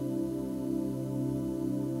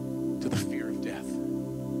to the fear of death.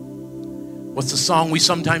 What's the song we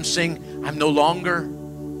sometimes sing? I'm no longer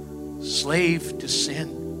slave to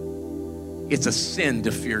sin. It's a sin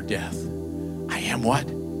to fear death. I am what?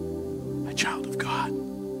 A child of God.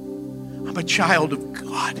 I'm a child of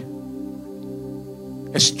God.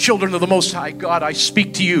 As children of the Most High God, I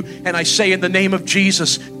speak to you and I say in the name of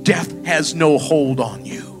Jesus, death has no hold on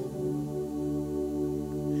you.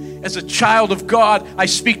 As a child of God, I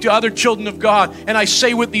speak to other children of God and I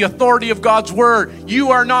say with the authority of God's word,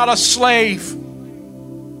 you are not a slave.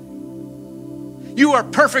 You are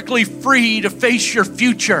perfectly free to face your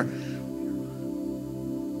future.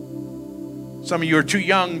 Some of you are too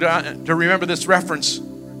young to remember this reference.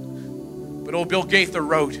 But old Bill Gaither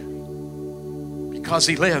wrote, because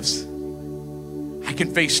he lives, I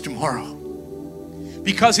can face tomorrow.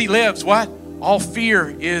 Because he lives, what? All fear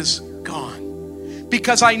is gone.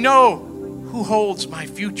 Because I know who holds my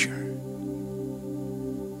future.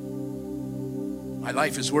 My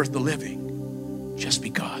life is worth the living just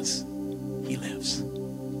because he lives.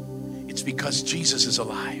 It's because Jesus is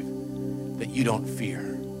alive that you don't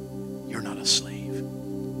fear. You're not a slave.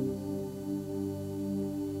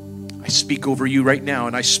 I speak over you right now,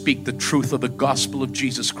 and I speak the truth of the gospel of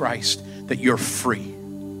Jesus Christ, that you're free.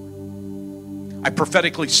 I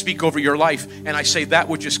prophetically speak over your life, and I say that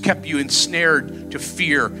which has kept you ensnared to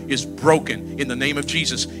fear is broken in the name of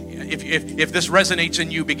Jesus. If this resonates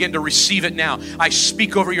in you, begin to receive it now. I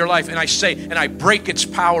speak over your life, and I say, and I break its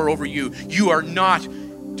power over you. You are not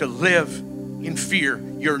to live in fear.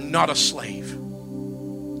 You're not a slave.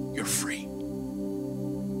 You're free.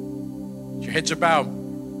 Your heads are bowed.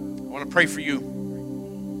 I want to pray for you.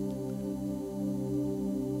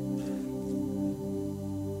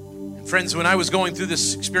 And friends, when I was going through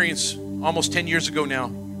this experience almost 10 years ago now,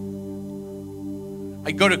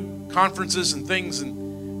 I'd go to conferences and things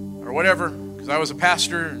or whatever, because I was a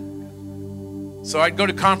pastor. So I'd go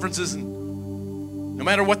to conferences, and no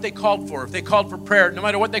matter what they called for, if they called for prayer, no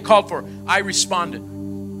matter what they called for, I responded.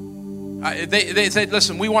 They said,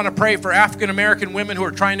 listen, we want to pray for African American women who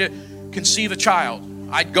are trying to conceive a child.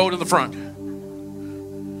 I'd go to the front.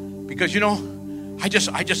 Because, I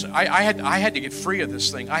had to get free of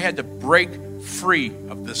this thing. I had to break free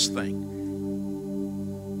of this thing.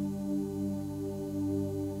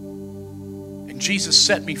 And Jesus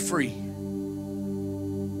set me free.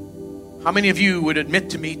 How many of you would admit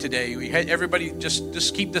to me today? Everybody,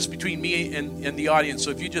 just keep this between me and the audience.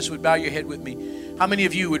 So if you just would bow your head with me. How many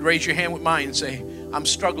of you would raise your hand with mine and say, I'm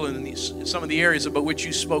struggling in some of the areas about which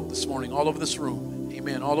you spoke this morning, all over this room.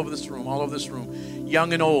 Amen. All over this room, all over this room.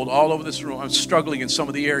 Young and old, all over this room. I'm struggling in some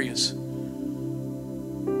of the areas.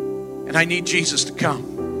 And I need Jesus to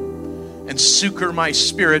come and succor my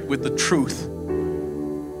spirit with the truth.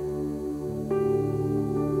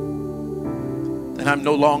 That I'm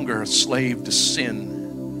no longer a slave to sin.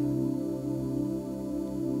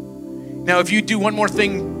 Now, if you do one more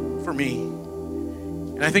thing for me,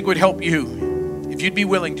 and I think would help you, if you'd be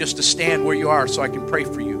willing just to stand where you are so I can pray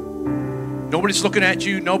for you. Nobody's looking at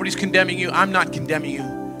you. Nobody's condemning you. I'm not condemning you.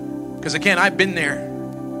 Because again, I've been there.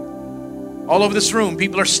 All over this room,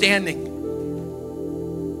 people are standing.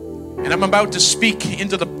 And I'm about to speak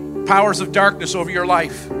into the powers of darkness over your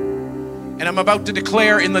life. And I'm about to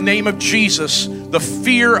declare in the name of Jesus, the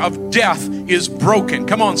fear of death is broken.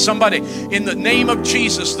 Come on, somebody. In the name of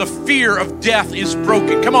Jesus, the fear of death is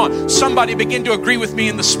broken. Come on, somebody begin to agree with me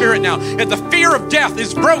in the spirit now. That the fear of death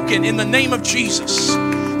is broken in the name of Jesus.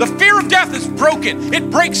 The fear of death is broken. It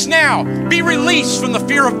breaks now. Be released from the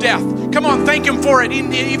fear of death. Come on, thank Him for it,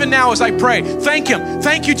 even now as I pray. Thank Him.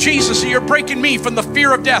 Thank you, Jesus, that you're breaking me from the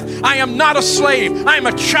fear of death. I am not a slave. I am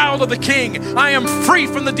a child of the King. I am free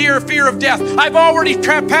from the dear fear of death. I've already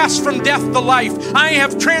passed from death to life. I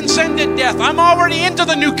have transcended death. I'm already into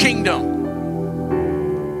the new kingdom.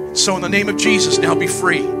 So in the name of Jesus, now be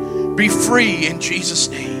free. Be free in Jesus'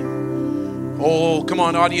 name. Oh, come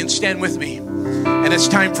on, audience, stand with me. And it's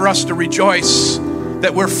time for us to rejoice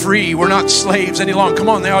that we're free. We're not slaves any longer. Come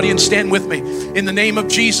on, the audience, stand with me. In the name of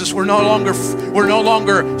Jesus, we're no longer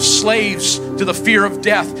slaves to the fear of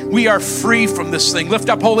death. We are free from this thing. Lift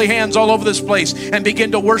up holy hands all over this place and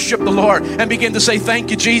begin to worship the Lord and begin to say, thank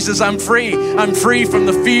you, Jesus. I'm free. I'm free from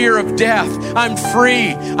the fear of death. I'm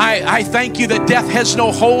free. I thank you that death has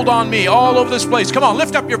no hold on me all over this place. Come on,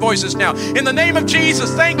 lift up your voices now. In the name of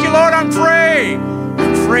Jesus, thank you, Lord. I'm free.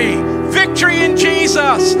 I'm free. Victory in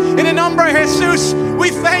Jesus. In the nombre de Jesus, we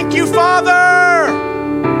thank you, Father.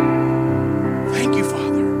 Thank you,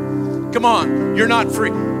 Father. Come on, you're not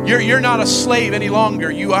free. You're not a slave any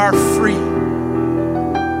longer. You are free.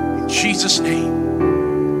 In Jesus' name.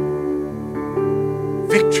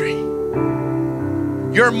 Victory.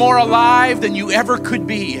 You're more alive than you ever could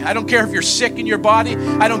be. I don't care if you're sick in your body.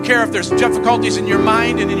 I don't care if there's difficulties in your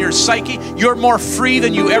mind and in your psyche. You're more free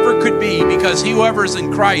than you ever could be, because whoever is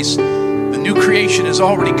in Christ, the new creation has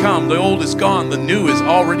already come. The old is gone. The new is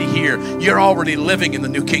already here. You're already living in the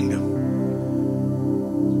new kingdom.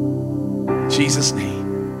 In Jesus'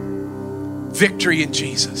 name. Victory in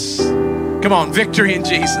Jesus. Come on, victory in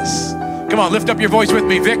Jesus. Come on, lift up your voice with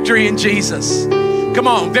me. Victory in Jesus. Come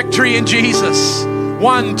on, victory in Jesus.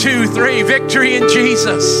 1, 2, 3, victory in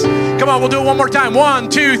Jesus. Come on, we'll do it one more time. 1,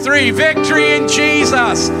 2, 3, victory in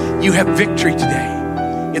Jesus. You have victory today.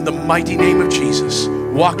 In the mighty name of Jesus,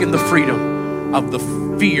 walk in the freedom of the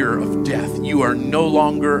fear of death. You are no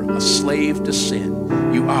longer a slave to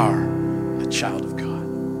sin. You are a child of God.